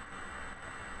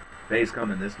 Faye's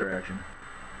coming this direction.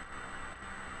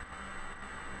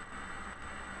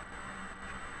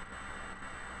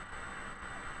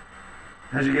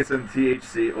 How'd you get some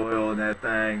THC oil in that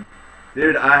thing?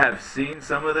 Dude, I have seen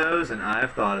some of those, and I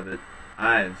have thought of it.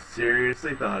 I have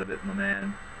seriously thought of it, my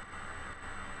man.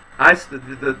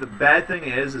 The bad thing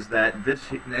is that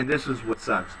this, and this is what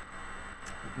sucks.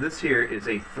 This here is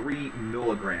a 3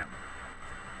 milligram.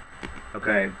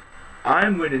 Okay,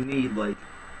 I'm going to need like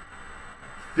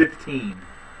 15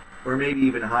 or maybe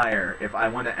even higher if I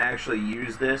want to actually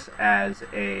use this as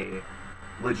a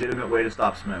legitimate way to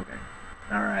stop smoking.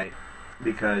 All right,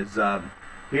 because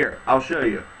here, I'll show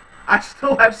you. I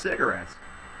still have cigarettes.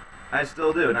 I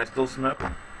still do, and I still smoke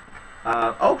them.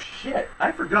 Oh shit,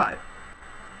 I forgot.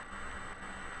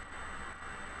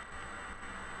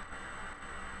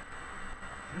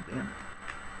 God damn it.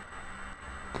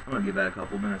 I'm gonna give that a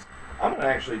couple minutes. I'm gonna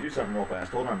actually do something real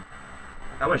fast. Hold on.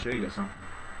 I want to show you guys something.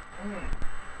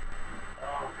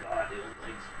 Oh god, the old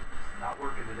legs not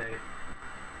working today.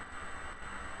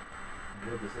 I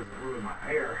hope this doesn't ruin my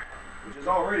hair, which is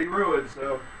already ruined,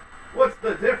 so what's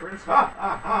the difference? Ha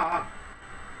ha ha!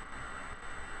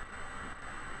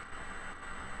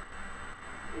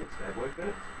 It's that boy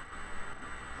fits.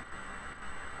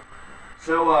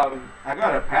 So, I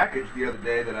got a package the other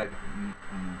day that I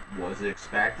was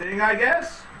expecting, I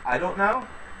guess? I don't know.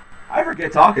 I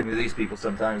forget talking to these people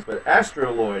sometimes, but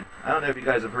Astroloid. I don't know if you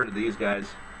guys have heard of these guys.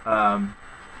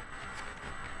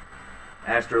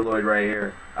 Astroloid right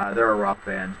here. They're a rock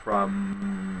band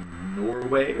from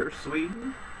Norway or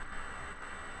Sweden.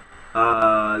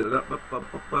 That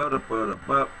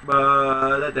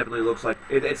definitely looks like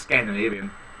it's Scandinavian.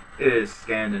 It is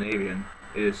Scandinavian.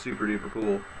 It is super duper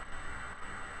cool.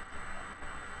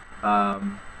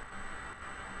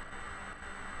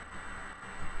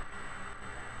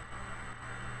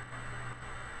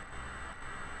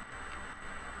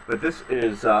 But this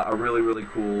is a really, really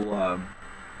cool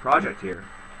project here.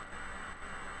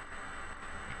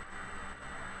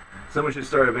 Someone should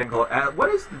start a band called... what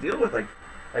is the deal with, like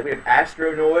we have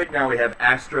Astronoid, now we have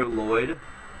Astroloid.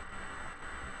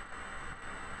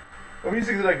 The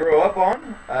music that I grew up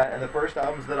on, and the first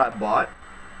albums that I bought,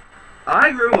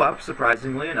 I grew up,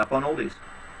 surprisingly enough, on oldies.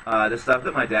 The stuff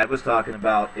that my dad was talking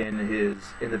about in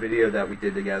the video that we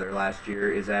did together last year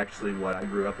is actually what I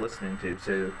grew up listening to.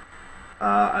 So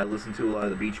I listened to a lot of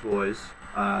the Beach Boys,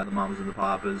 the Mamas and the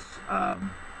Papas,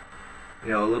 you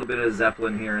know, a little bit of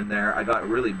Zeppelin here and there. I got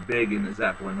really big into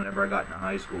Zeppelin whenever I got into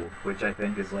high school, which I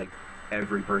think is like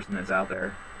every person that's out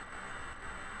there.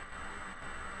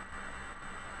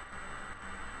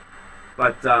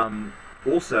 But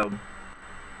also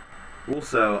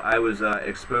I was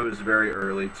exposed very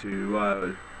early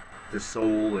to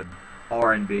soul and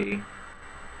R&B.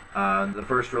 The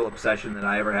first real obsession that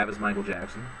I ever have is Michael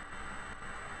Jackson.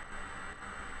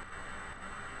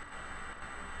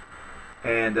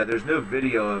 And there's no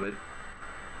video of it,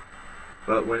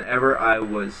 but whenever I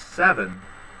was 7,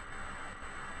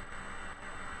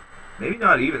 maybe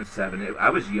not even 7,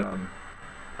 I was young,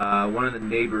 one of the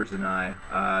neighbors and I,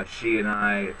 she and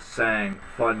I sang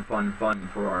Fun, Fun, Fun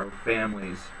for our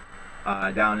families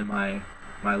down in my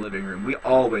living room. We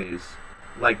always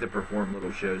liked to perform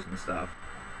little shows and stuff.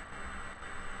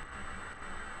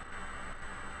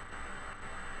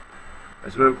 I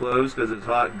smoke cloves because it's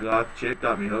hot goth chick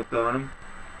got me hooked on them.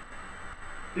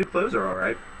 Dude, cloves are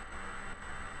alright.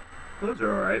 Cloves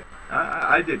are alright.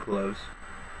 I did cloves.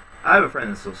 I have a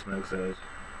friend that still smokes those.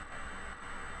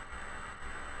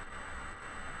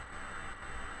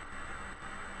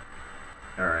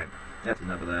 Alright, that's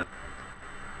enough of that.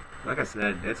 Like I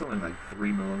said, it's only like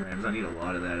 3 milligrams. I need a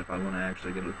lot of that if I want to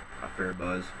actually get a fair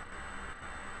buzz.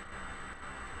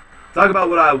 Talk about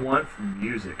what I want from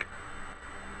music.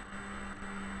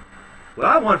 What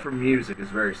I want from music is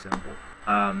very simple,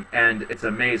 and it's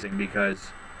amazing because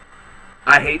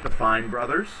I hate the Fine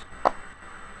Brothers.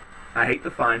 I hate the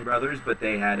Fine Brothers, but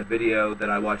they had a video that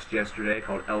I watched yesterday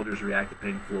called Elders React to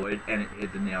Pink Floyd, and it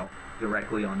hit the nail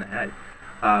directly on the head.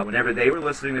 Whenever they were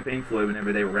listening to Pink Floyd,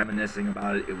 whenever they were reminiscing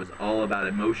about it, it was all about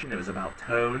emotion, it was about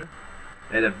tone.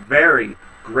 They had a very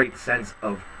great sense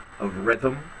of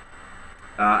rhythm.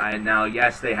 And now,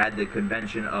 yes, they had the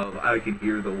convention of I can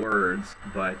hear the words,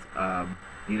 but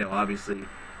you know, obviously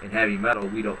in heavy metal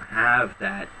we don't have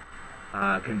that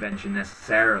convention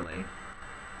necessarily.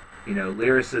 You know,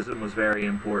 lyricism was very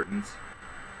important.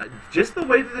 Just the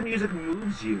way that the music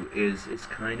moves you is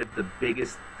kind of the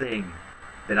biggest thing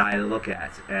that I look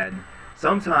at, and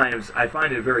sometimes I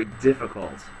find it very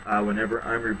difficult whenever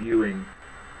I'm reviewing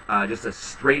just a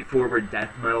straightforward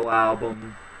death metal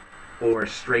album or a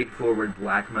straightforward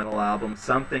black metal album,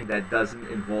 something that doesn't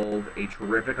involve a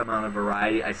terrific amount of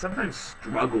variety. I sometimes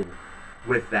struggle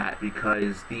with that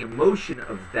because the emotion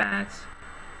of that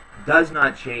does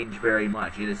not change very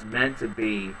much. It is meant to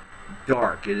be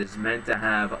dark. It is meant to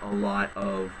have a lot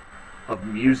of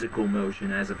musical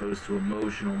motion as opposed to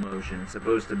emotional motion. It's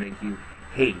supposed to make you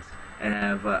hate and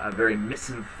have a very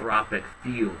misanthropic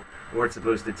feel or it's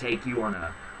supposed to take you on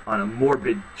a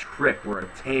morbid trip or a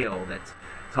tale that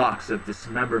talks of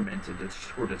dismemberment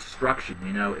or destruction.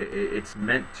 You know, it's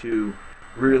meant to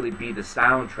really be the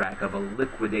soundtrack of a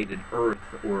liquidated Earth,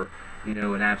 or, you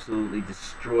know, an absolutely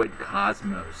destroyed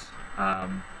cosmos.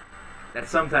 That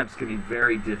sometimes can be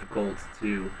very difficult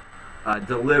to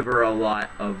deliver a lot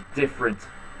of different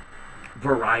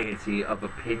variety of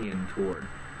opinion toward,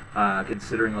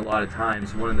 considering a lot of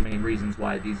times one of the main reasons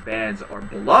why these bands are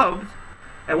beloved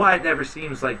and why it never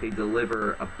seems like they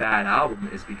deliver a bad album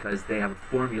is because they have a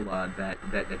formula that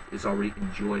is already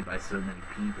enjoyed by so many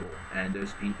people, and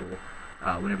those people,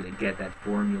 whenever they get that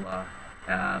formula,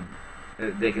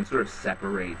 they can sort of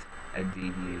separate and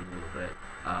deviate a little bit.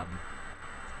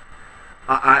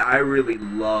 I really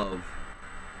love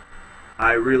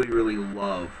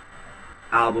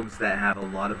albums that have a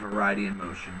lot of variety in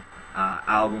motion,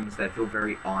 albums that feel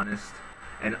very honest.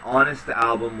 An honest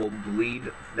album will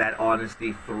bleed that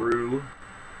honesty through,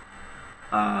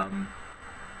 and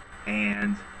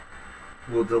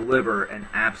will deliver an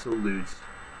absolute,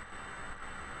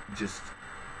 just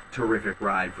terrific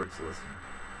ride for its listener.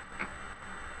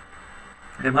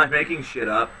 Am I making shit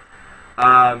up?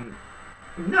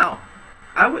 No,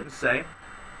 I wouldn't say.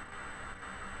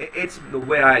 It's the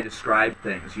way I describe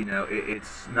things, you know.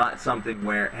 It's not something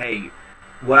where, hey,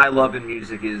 what I love in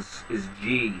music is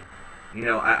G. You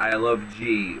know, I love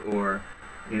G, or,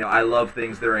 you know, I love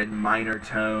things that are in minor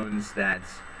tones that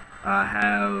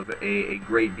have a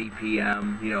great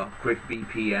BPM, you know, quick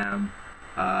BPM.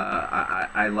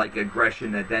 I like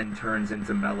aggression that then turns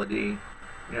into melody.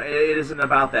 You know, it isn't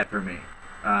about that for me.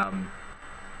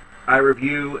 I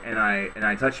review and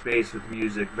I touch base with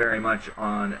music very much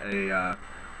on a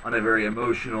very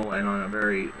emotional and on a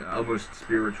very almost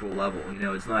spiritual level. You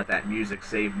know, it's not that music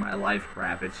saved my life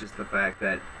crap. It's just the fact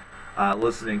that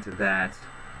listening to that,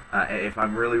 if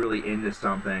I'm really, really into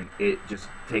something, it just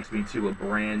takes me to a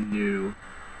brand new,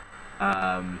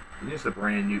 just a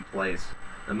brand new place.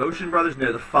 The Motion Brothers,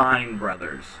 no, the Fine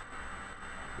Brothers.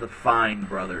 The Fine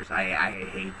Brothers. I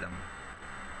hate them.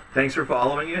 Thanks for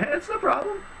following. It's no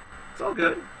problem. It's all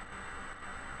good.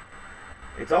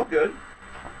 It's all good.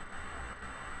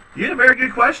 You had a very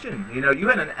good question. You know, you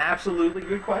had an absolutely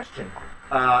good question.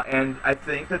 And I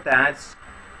think that that's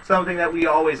something that we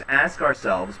always ask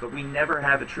ourselves, but we never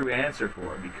have a true answer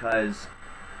for, because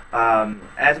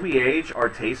as we age, our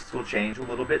tastes will change a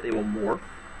little bit. They will morph.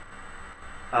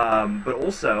 But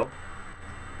also,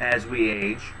 as we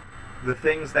age, the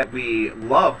things that we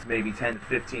loved maybe 10 to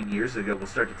 15 years ago will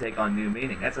start to take on new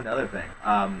meaning. That's another thing.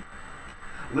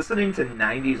 Listening to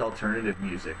 90s alternative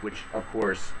music, which, of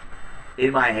course,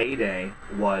 in my heyday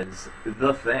was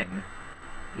the thing.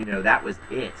 You know, that was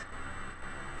it.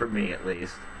 For me, at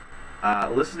least.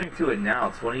 Listening to it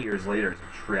now, 20 years later, is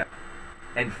a trip.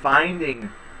 And finding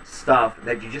stuff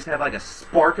that you just have like a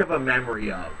spark of a memory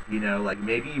of. You know, like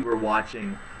maybe you were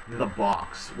watching The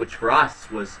Box, which for us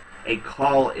was a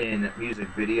call-in music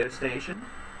video station.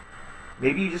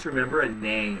 Maybe you just remember a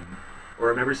name, or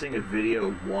remember seeing a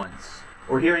video once,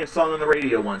 or hearing a song on the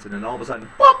radio once, and then all of a sudden,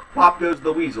 pop, pop goes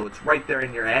the weasel. It's right there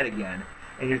in your head again,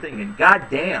 and you're thinking, God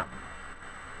damn,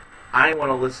 I want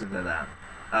to listen to that.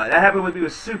 That happened with me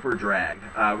with Super Drag,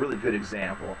 really good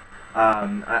example.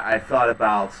 I thought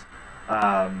about,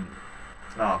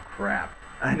 oh crap,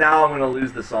 now I'm going to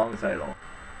lose the song title.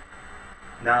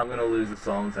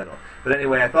 But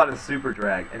anyway, I thought of Super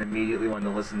Drag and immediately wanted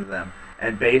to listen to them.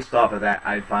 And based off of that,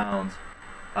 I found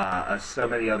so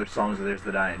many other songs of theirs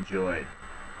that I enjoyed.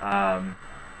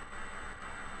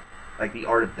 Like The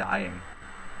Art of Dying.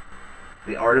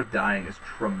 The Art of Dying is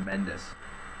tremendous.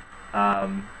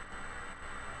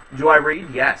 Do I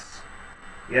read? Yes.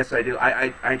 Yes, I do.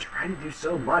 I try to do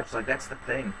so much. Like, that's the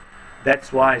thing.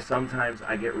 That's why sometimes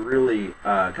I get really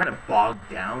kind of bogged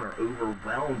down or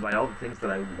overwhelmed by all the things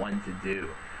that I want to do.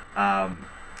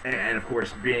 And of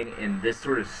course, being in this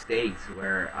sort of state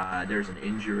where there's an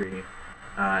injury,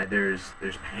 there's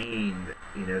pain,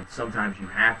 you know, sometimes you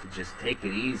have to just take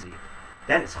it easy.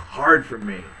 That is hard for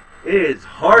me. It is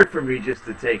hard for me just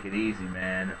to take it easy,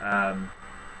 man.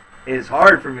 It is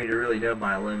hard for me to really know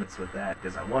my limits with that,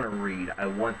 because I want to read, I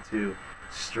want to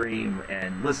stream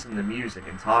and listen to music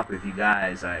and talk with you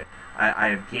guys. I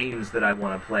have games that I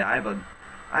want to play. I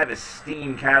have a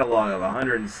Steam catalog of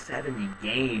 170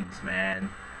 games, man,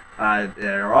 that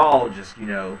are all just, you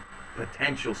know,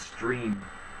 potential stream,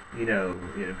 you know,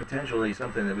 potentially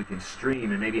something that we can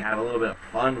stream and maybe have a little bit of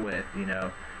fun with, you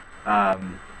know.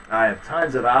 I have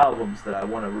tons of albums that I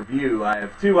want to review. I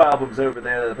have 2 albums over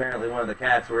there that apparently one of the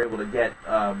cats were able to get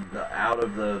out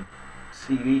of the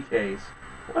CD case.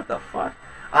 What the fuck?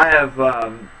 I have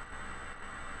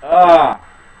Ah,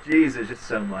 Jesus, just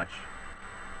so much.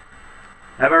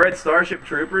 Have I read Starship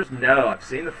Troopers? No, I've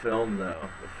seen the film though.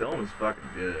 The film is fucking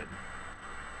good,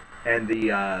 and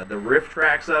the riff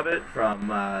tracks of it from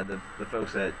the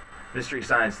folks at Mystery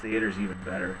Science Theater is even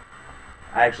better.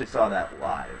 I actually saw that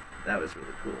live. That was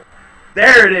really cool.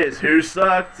 There it is. Who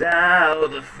sucked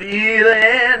out the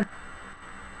feeling?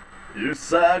 Who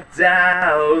sucked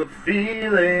out the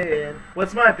feeling?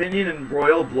 What's my opinion in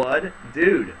Royal Blood?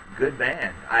 Dude, good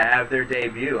band. I have their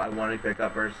debut. I want to pick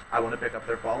up their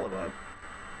follow-up.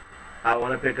 I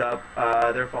want to pick up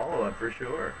their follow-up for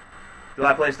sure. Do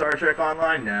I play Star Trek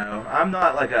Online? No. I'm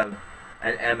not like an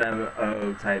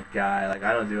MMO type guy. Like,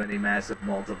 I don't do any massive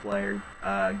multiplayer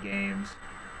games.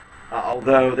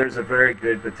 Although there's a very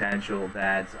good potential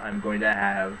that I'm going to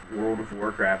have World of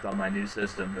Warcraft on my new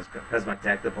system because my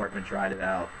tech department tried it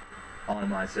out on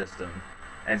my system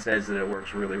and says that it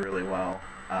works really, really well.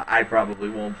 I probably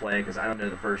won't play because I don't know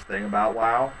the first thing about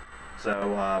WoW.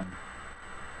 So,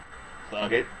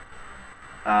 fuck it.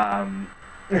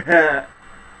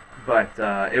 But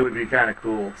it would be kind of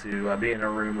cool to be in a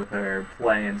room with her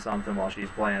playing something while she's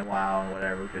playing WoW and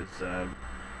whatever, because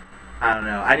I don't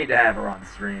know. I need to have her on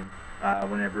stream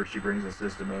whenever she brings a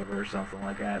system over or something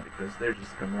like that, because there's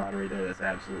just a camaraderie there that's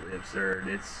absolutely absurd.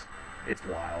 It's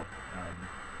wild.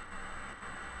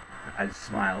 I just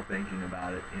smile thinking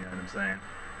about it. You know what I'm saying?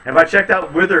 Have I checked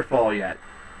out Witherfall yet?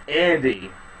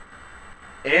 Andy,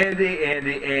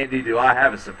 do I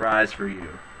have a surprise for you?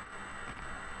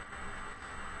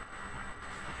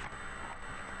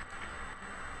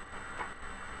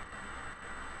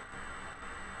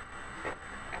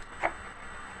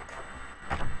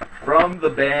 From the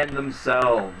band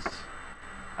themselves.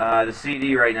 The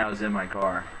CD right now is in my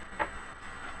car.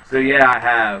 So yeah, I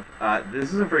have.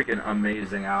 This is a freaking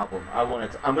amazing album. I'm going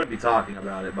to be talking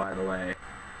about it, by the way.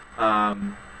 I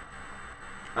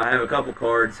have a couple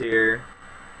cards here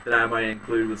that I might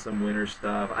include with some winter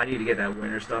stuff. I need to get that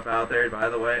winter stuff out there, by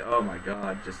the way. Oh my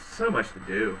god, just so much to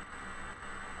do.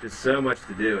 Just so much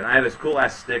to do. And I have this cool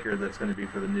ass sticker that's going to be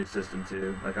for the new system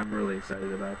too. Like, I'm really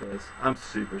excited about this. I'm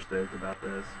super stoked about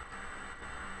this.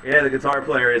 Yeah, the guitar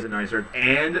player is a nice art.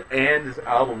 And this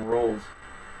album rules.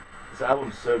 This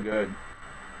album's so good.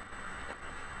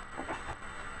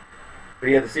 But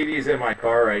yeah, the CD is in my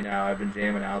car right now. I've been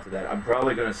jamming out to that. I'm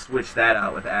probably going to switch that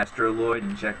out with Astroloid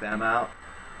and check them out.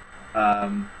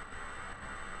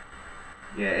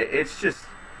 Yeah, it's just,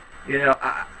 you know,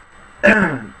 I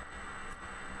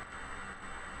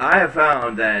have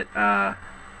found that,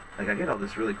 like, I get all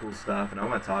this really cool stuff, and I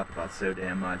want to talk about so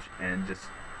damn much, and just,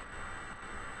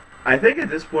 I think at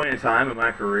this point in time in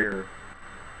my career,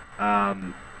 I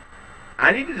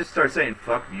need to just start saying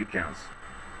fuck view counts.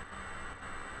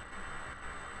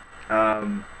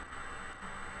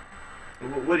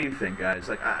 What do you think, guys?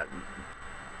 Like,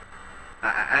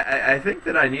 I think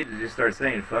that I need to just start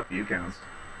saying fuck view counts.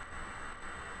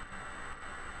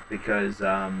 Because,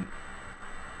 I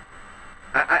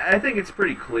think it's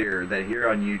pretty clear that here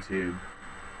on YouTube,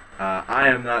 I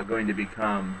am not going to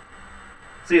become...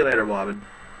 See you later, Wobbin.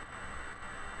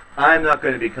 I'm not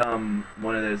going to become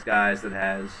one of those guys that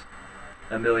has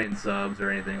 1 million subs or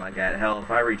anything like that. Hell,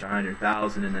 if I reach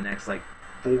 100,000 in the next, like,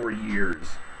 4 years,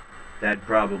 that'd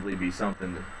probably be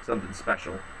something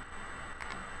special.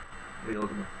 What are you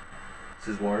looking at?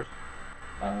 Scissors?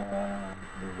 They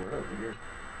were over here.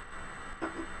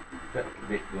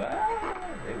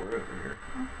 They were over here.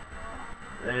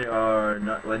 They are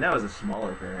not... Well, that was a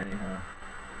smaller pair, anyhow.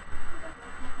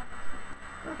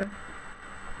 Okay.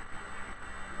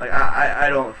 Like, I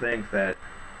don't think that...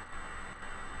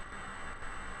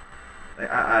 Like,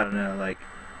 I don't know, like...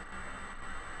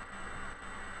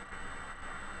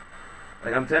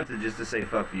 Like, I'm tempted just to say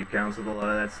fuck view counts with a lot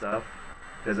of that stuff,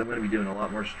 because I'm going to be doing a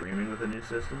lot more streaming with the new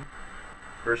system,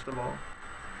 first of all.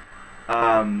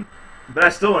 But I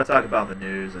still want to talk about the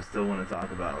news. I still want to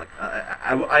talk about, like,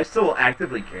 I still will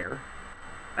actively care.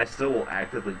 I still will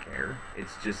actively care.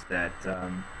 It's just that,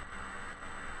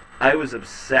 I was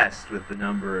obsessed with the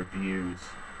number of views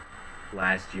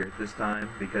last year at this time,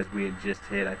 because we had just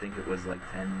hit, I think it was like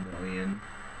 10 million.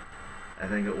 I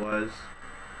think it was.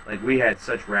 Like, we had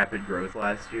such rapid growth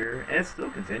last year, and it's still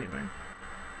continuing.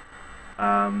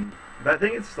 But I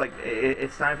think it's like,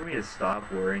 it's time for me to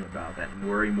stop worrying about that and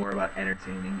worry more about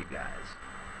entertaining you guys.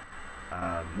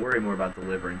 Worry more about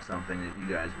delivering something that you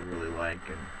guys really like,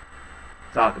 and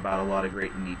talk about a lot of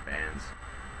great, neat bands.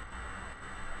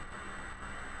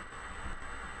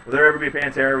 Will there ever be a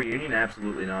Pantera reunion?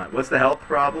 Absolutely not. What's the health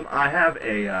problem? I have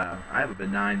a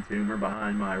benign tumor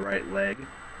behind my right leg,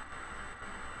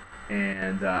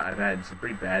 and I've had some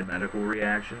pretty bad medical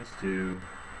reactions to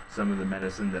some of the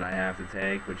medicine that I have to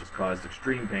take, which has caused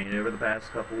extreme pain over the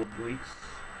past couple of weeks.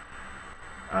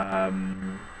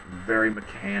 Very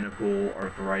mechanical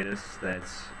arthritis that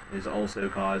is also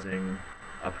causing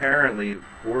apparently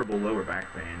horrible lower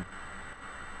back pain.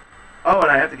 Oh,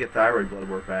 and I have to get thyroid blood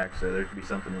work back, so there could be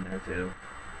something in there too.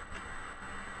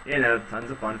 You know,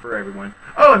 tons of fun for everyone.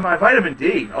 Oh, and my vitamin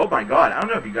D. Oh my God, I don't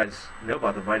know if you guys know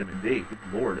about the vitamin D. Good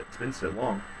Lord, it's been so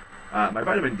long. My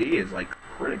vitamin D is like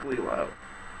critically low.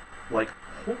 Like,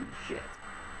 holy shit.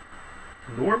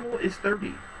 Normal is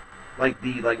 30. Like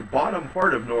the bottom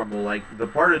part of normal, like the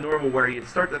part of normal where you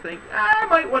start to think, I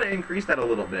might want to increase that a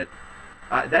little bit.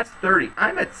 That's 30.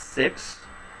 I'm at 6.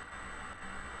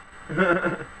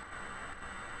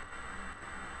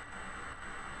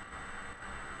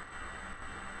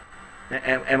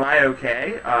 Am I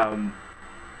okay?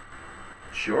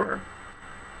 Sure.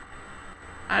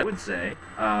 I would say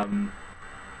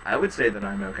that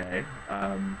I'm okay.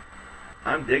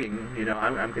 I'm digging, you know,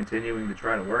 I'm continuing to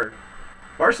try to work.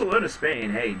 Barcelona, Spain.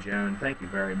 Hey, Joan, thank you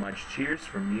very much. Cheers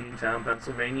from Uniontown,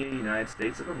 Pennsylvania, United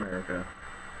States of America.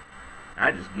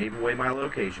 I just gave away my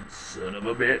location, son of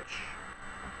a bitch.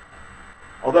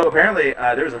 Although, apparently,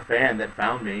 there's a fan that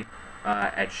found me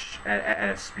at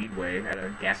a speedway, at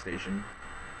a gas station,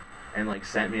 and, like,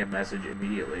 sent me a message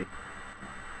immediately. It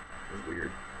was weird.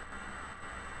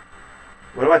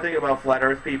 What do I think about flat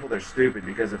Earth people? They're stupid,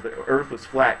 because if the Earth was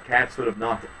flat, cats would have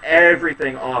knocked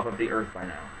everything off of the Earth by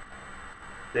now.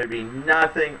 There'd be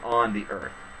nothing on the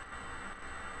Earth.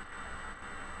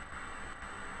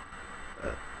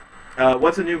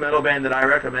 What's a new metal band that I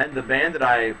recommend? The band that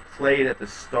I played at the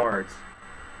start,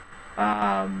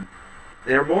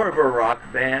 they're more of a rock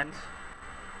band.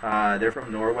 They're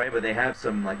from Norway, but they have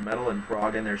some like metal and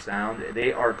prog in their sound.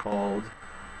 They are called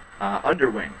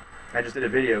Underwing. I just did a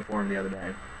video for them the other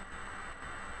day.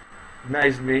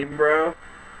 Nice meme, bro.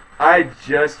 I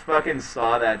just fucking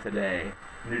saw that today.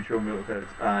 Neutral Milk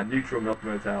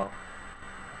Motel.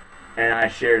 And I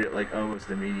shared it like almost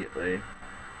immediately.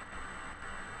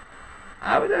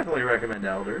 I would definitely recommend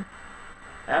Elder.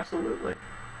 Absolutely.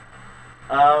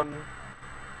 Let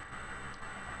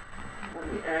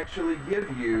me actually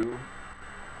give you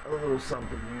a little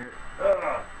something here.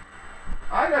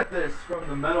 I got this from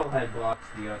the Metalhead box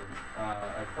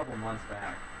a couple months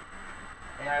back.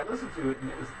 And I listened to it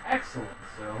and it was excellent.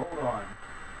 So hold on.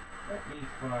 Let me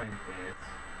find it.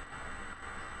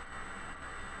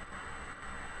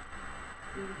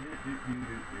 You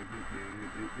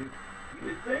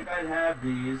would think I'd have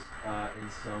these in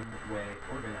some way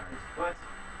organized, but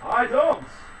I don't!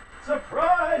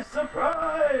 Surprise!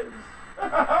 Surprise!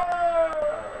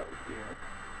 Oh, dear.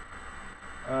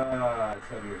 It's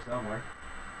gotta be here somewhere.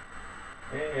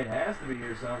 It has to be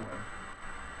here somewhere.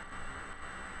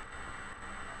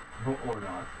 Or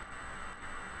not.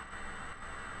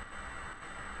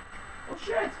 Oh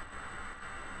shit!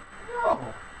 No!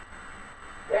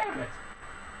 Damn it!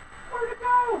 Where'd it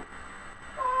go?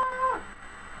 Ah!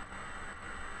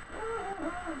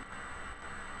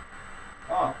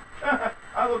 Oh,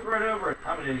 I looked right over it.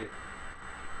 I'm an idiot.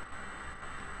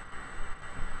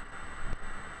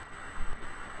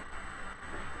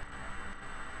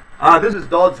 This is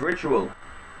Dog's Ritual.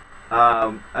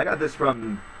 I got this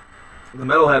from the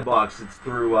Metalhead box. It's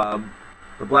through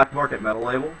the Black Market Metal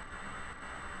label.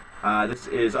 This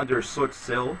is under Sort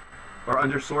Sil, or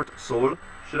under Sort Sol,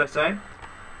 should I say?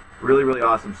 Really, really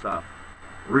awesome stuff.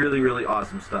 Really, really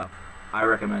awesome stuff. I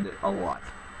recommend it a lot.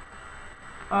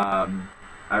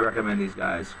 I recommend these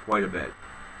guys quite a bit.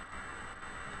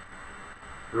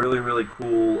 Really, really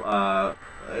cool. The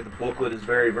booklet is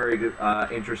very, very good,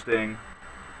 interesting,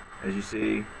 as you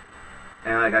see.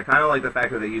 And like, I kind of like the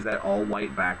fact that they use that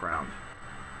all-white background.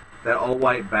 That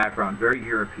all-white background, very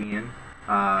European.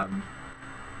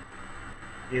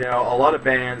 You know, a lot of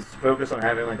bands focus on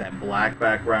having like that black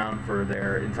background for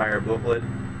their entire booklet.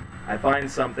 I find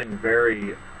something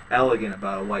very elegant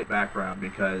about a white background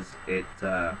because it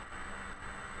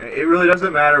really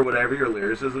doesn't matter whatever your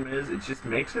lyricism is. It just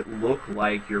makes it look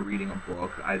like you're reading a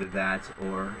book. Either that,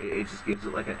 or it just gives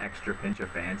it like an extra pinch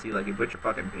of fancy. Like you put your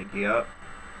fucking pinky up.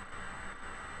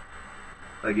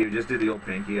 Like you just do the old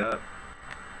pinky up.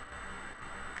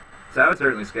 So I would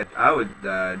certainly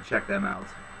check them out.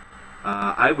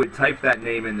 I would type that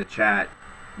name in the chat,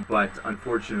 but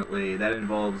unfortunately that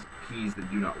involves keys that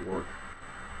do not work.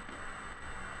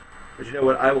 But you know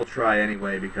what? I will try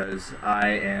anyway because I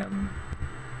am...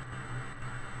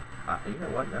 you know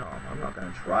what? No, I'm not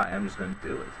going to try. I'm just going to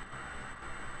do it.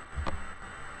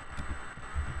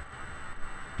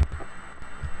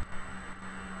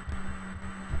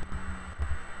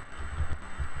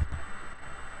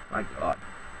 My God.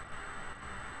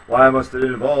 Why must it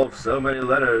involve so many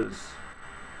letters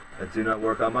that do not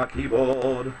work on my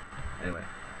keyboard? Anyway.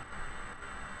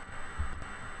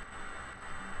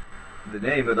 The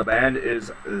name of the band is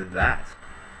that.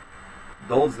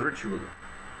 Dold's Ritual.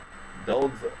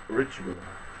 Dold's Ritual.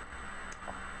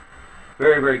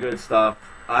 Very, very good stuff.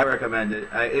 I recommend it.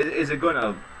 Is it going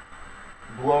to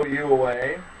blow you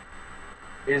away?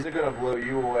 Is it going to blow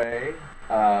you away?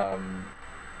 No,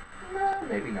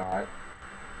 maybe not.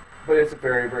 But it's a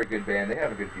very, very good band. They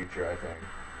have a good future, I think.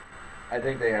 I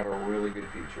think they have a really good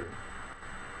future.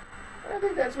 I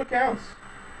think that's what counts.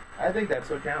 I think that's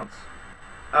what counts.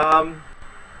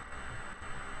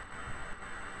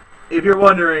 If you're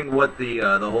wondering what the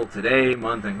whole today,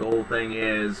 month, and goal thing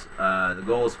is, the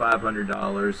goal is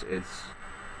 $500. It's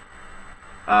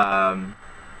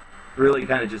really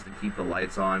kind of just to keep the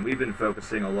lights on. We've been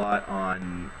focusing a lot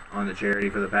on the charity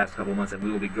for the past couple months, and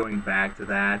we will be going back to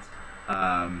that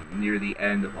near the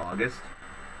end of August.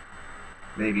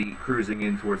 Maybe cruising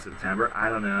in towards September. I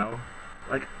don't know.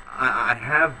 Like, I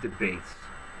have debates.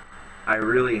 I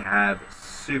really have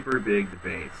super big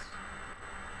debates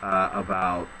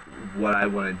about what I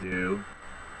want to do.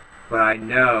 But I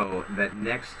know that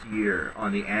next year,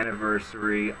 on the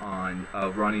anniversary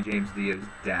of Ronnie James Dio's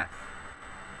death,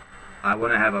 I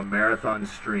want to have a marathon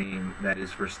stream that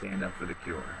is for Stand Up for the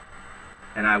Cure.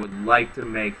 And I would like to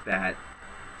make that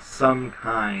some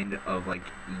kind of, like,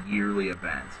 yearly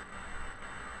event.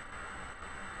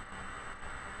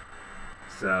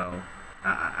 So,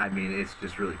 I mean, it's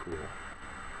just really cool.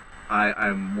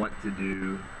 I want to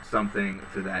do something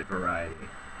to that variety.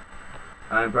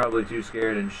 I'm probably too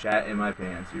scared and shat in my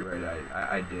pants. You're right,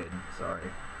 I did. Sorry.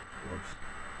 Whoops.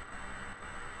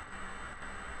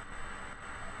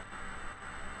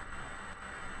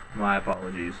 My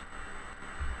apologies.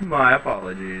 My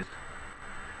apologies.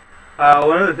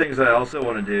 One of the things I also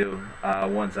want to do,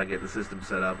 once I get the system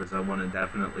set up, is I want to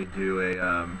definitely do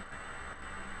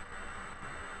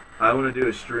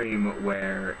a stream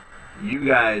where you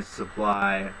guys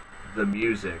supply the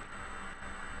music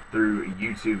through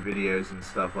YouTube videos and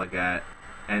stuff like that,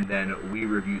 and then we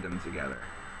review them together.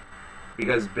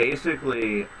 Because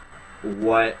basically,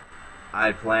 what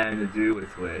I plan to do with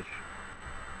Twitch,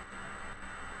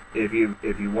 if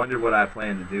you wonder what I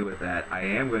plan to do with that, I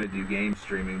am going to do game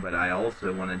streaming, but I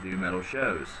also want to do metal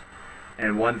shows.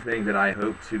 And one thing that I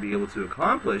hope to be able to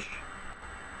accomplish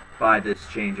by this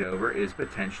changeover is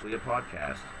potentially a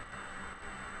podcast.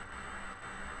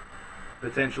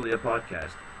 Potentially a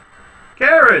podcast.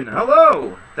 Karen,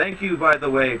 hello! Thank you, by the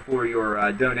way, for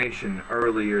your donation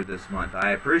earlier this month.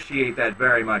 I appreciate that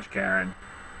very much, Karen.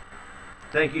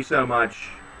 Thank you so much.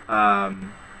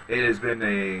 It has been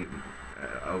a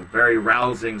very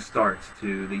rousing start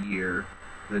to the year,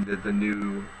 the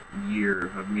new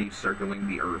year of me circling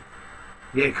the Earth.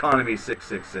 The economy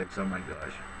 666, oh my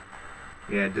gosh.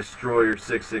 Yeah, Destroyer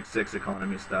 666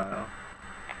 economy style.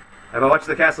 Have I watched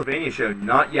the Castlevania show?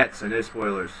 Not yet, so no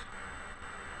spoilers.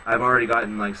 I've already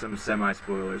gotten like some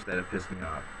semi-spoilers that have pissed me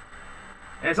off.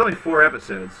 And it's only 4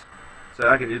 episodes, so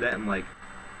I can do that in like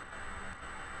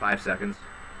 5 seconds.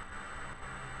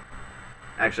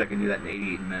 Actually, I can do that in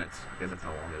 88 minutes, because that's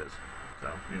how long it is. So,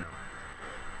 you know.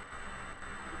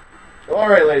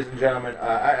 Alright, ladies and gentlemen,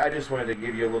 I just wanted to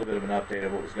give you a little bit of an update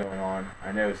of what was going on.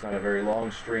 I know it's not a very long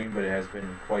stream, but it has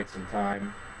been quite some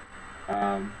time.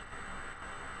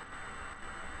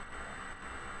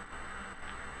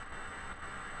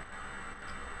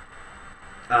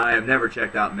 I have never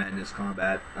checked out Madness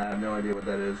Combat. I have no idea what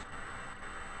that is.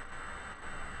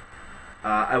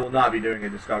 I will not be doing a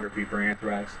discography for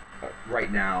Anthrax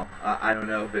right now. I don't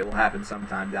know if it will happen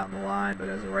sometime down the line, but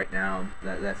as of right now,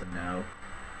 that's a no.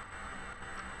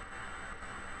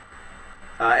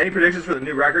 Any predictions for the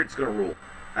new record? It's going to rule.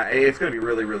 It's going to be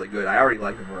really, really good. I already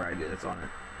like the variety that's on it.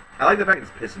 I like the fact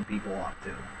it's pissing people off,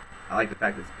 too. I like the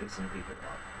fact it's pissing people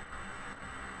off.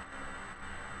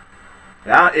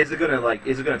 Now, is it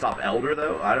gonna top Elder,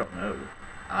 though? I don't know.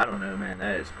 I don't know, man.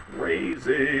 That is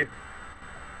crazy.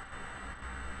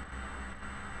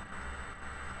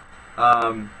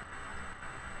 But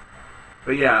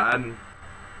yeah,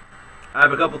 I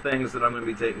have a couple things that I'm going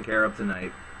to be taking care of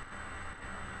tonight.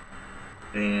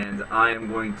 And I am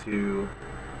going to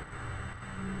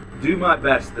do my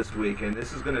best this week, and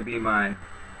this is going to be my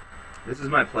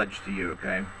pledge to you,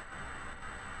 okay?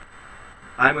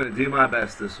 I'm going to do my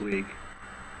best this week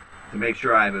to make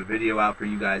sure I have a video out for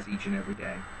you guys each and every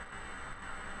day.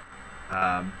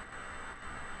 I'm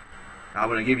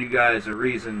going to give you guys a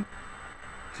reason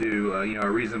to, a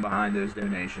reason behind those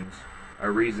donations,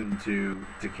 a reason to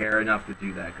care enough to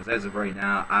do that. Because as of right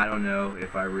now, I don't know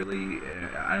if I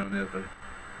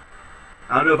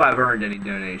I don't know if I've earned any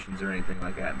donations or anything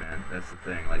like that, man. That's the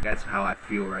thing. Like, that's how I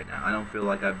feel right now. I don't feel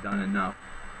like I've done enough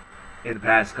in the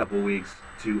past couple of weeks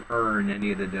to earn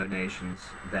any of the donations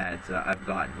that I've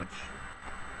gotten, which,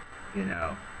 you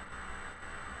know,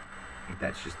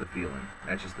 that's just the feeling.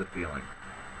 That's just the feeling.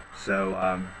 So,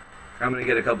 I'm going to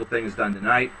get a couple things done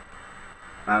tonight.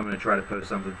 I'm going to try to post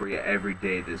something for you every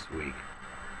day this week.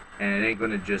 And it ain't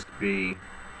going to just be,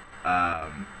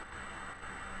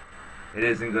 it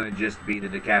isn't going to just be the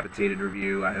decapitated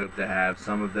review. I hope to have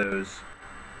some of those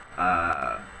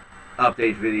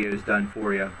update videos done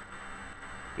for you,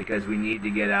 because we need to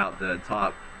get out the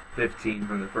top 15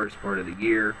 from the first part of the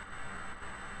year.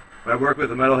 My work with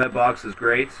the Metalhead box is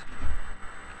great.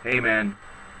 Hey man,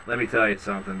 let me tell you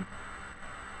something.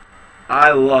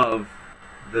 I love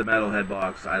the Metalhead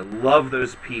box. I love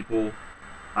those people.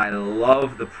 I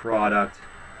love the product.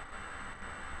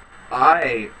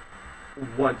 I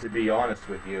want to be honest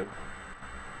with you.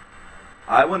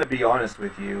 I want to be honest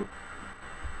with you.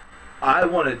 I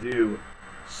want to do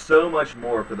so much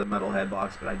more for the Metalhead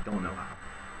box, but I don't know how.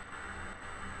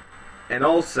 And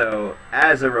also,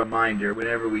 as a reminder,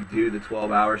 whenever we do the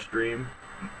 12-hour stream,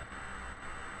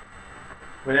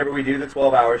 we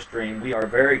are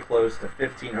very close to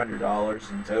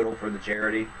 $1,500 in total for the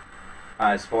charity.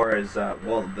 As far as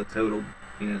well, the total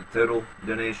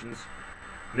donations.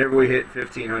 Whenever we hit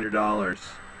 $1,500,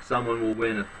 someone will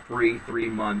win a free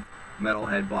 3-month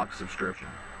Metalhead box subscription.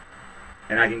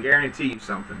 And I can guarantee you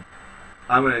something.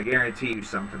 I'm going to guarantee you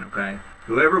something, okay?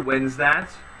 Whoever wins that,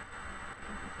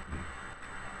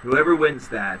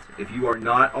 if you are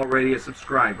not already a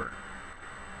subscriber,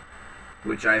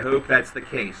 which I hope that's the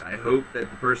case. I hope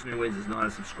that the person who wins is not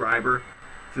a subscriber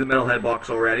to the Metalhead box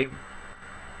already,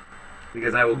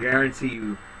 because I will guarantee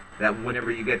you that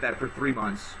whenever you get that for 3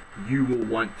 months, you will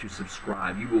want to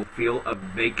subscribe. You will feel a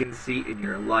vacancy in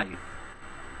your life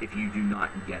if you do not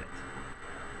get it.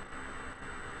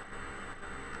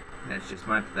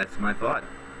 That's my thought.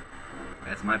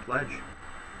 That's my pledge.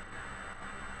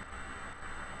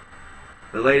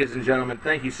 But ladies and gentlemen,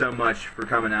 thank you so much for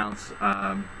coming out.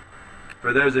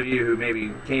 For those of you who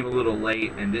maybe came a little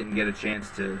late and didn't get a chance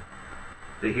to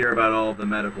hear about all of the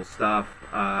medical stuff,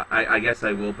 I guess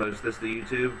I will post this to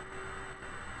YouTube.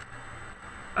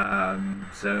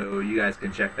 So you guys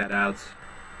can check that out.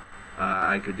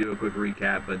 I could do a quick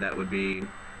recap, but that would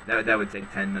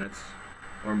take 10 minutes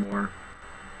or more.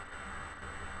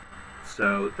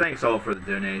 So thanks all for the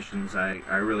donations. I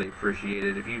really appreciate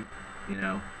it. If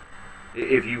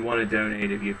you want to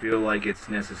donate, if you feel like it's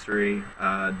necessary,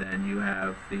 then you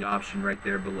have the option right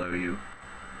there below you.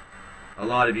 A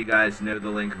lot of you guys know the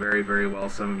link very, very well.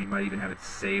 Some of you might even have it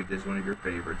saved as one of your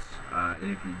favorites.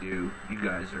 And if you do, you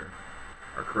guys are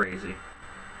crazy.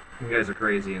 You guys are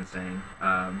crazy insane.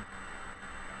 Just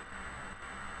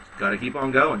gotta keep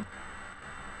on going.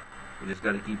 We just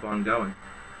gotta keep on going.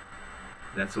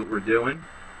 That's what we're doing.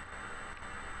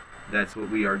 That's what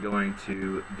we are going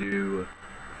to do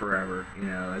forever,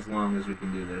 as long as we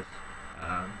can do this.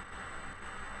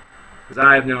 Because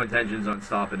I have no intentions on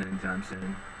stopping anytime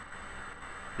soon.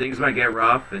 Things might get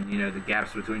rough, and the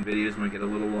gaps between videos might get a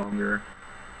little longer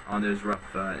on those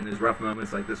rough, in those rough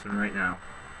moments like this one right now.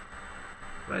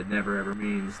 But it never ever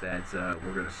means that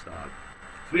we're gonna stop.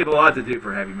 So we have a lot to do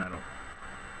for heavy metal.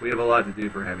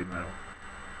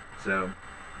 So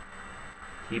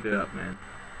keep it up, man.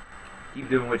 Keep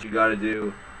doing what you gotta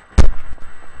do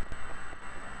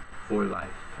for life.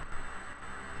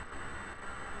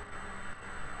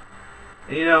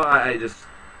 And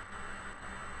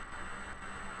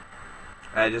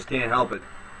I just can't help it.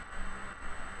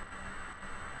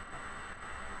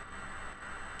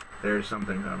 There's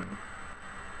something coming.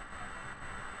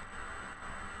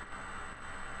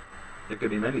 There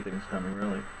could be many things coming,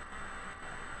 really.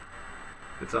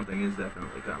 But something is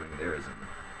definitely coming. There is a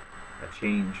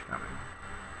change coming.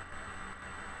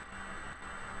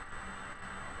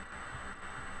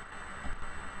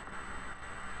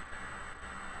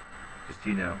 Just,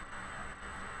 too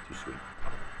sweet.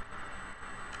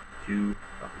 Too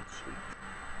fucking sweet.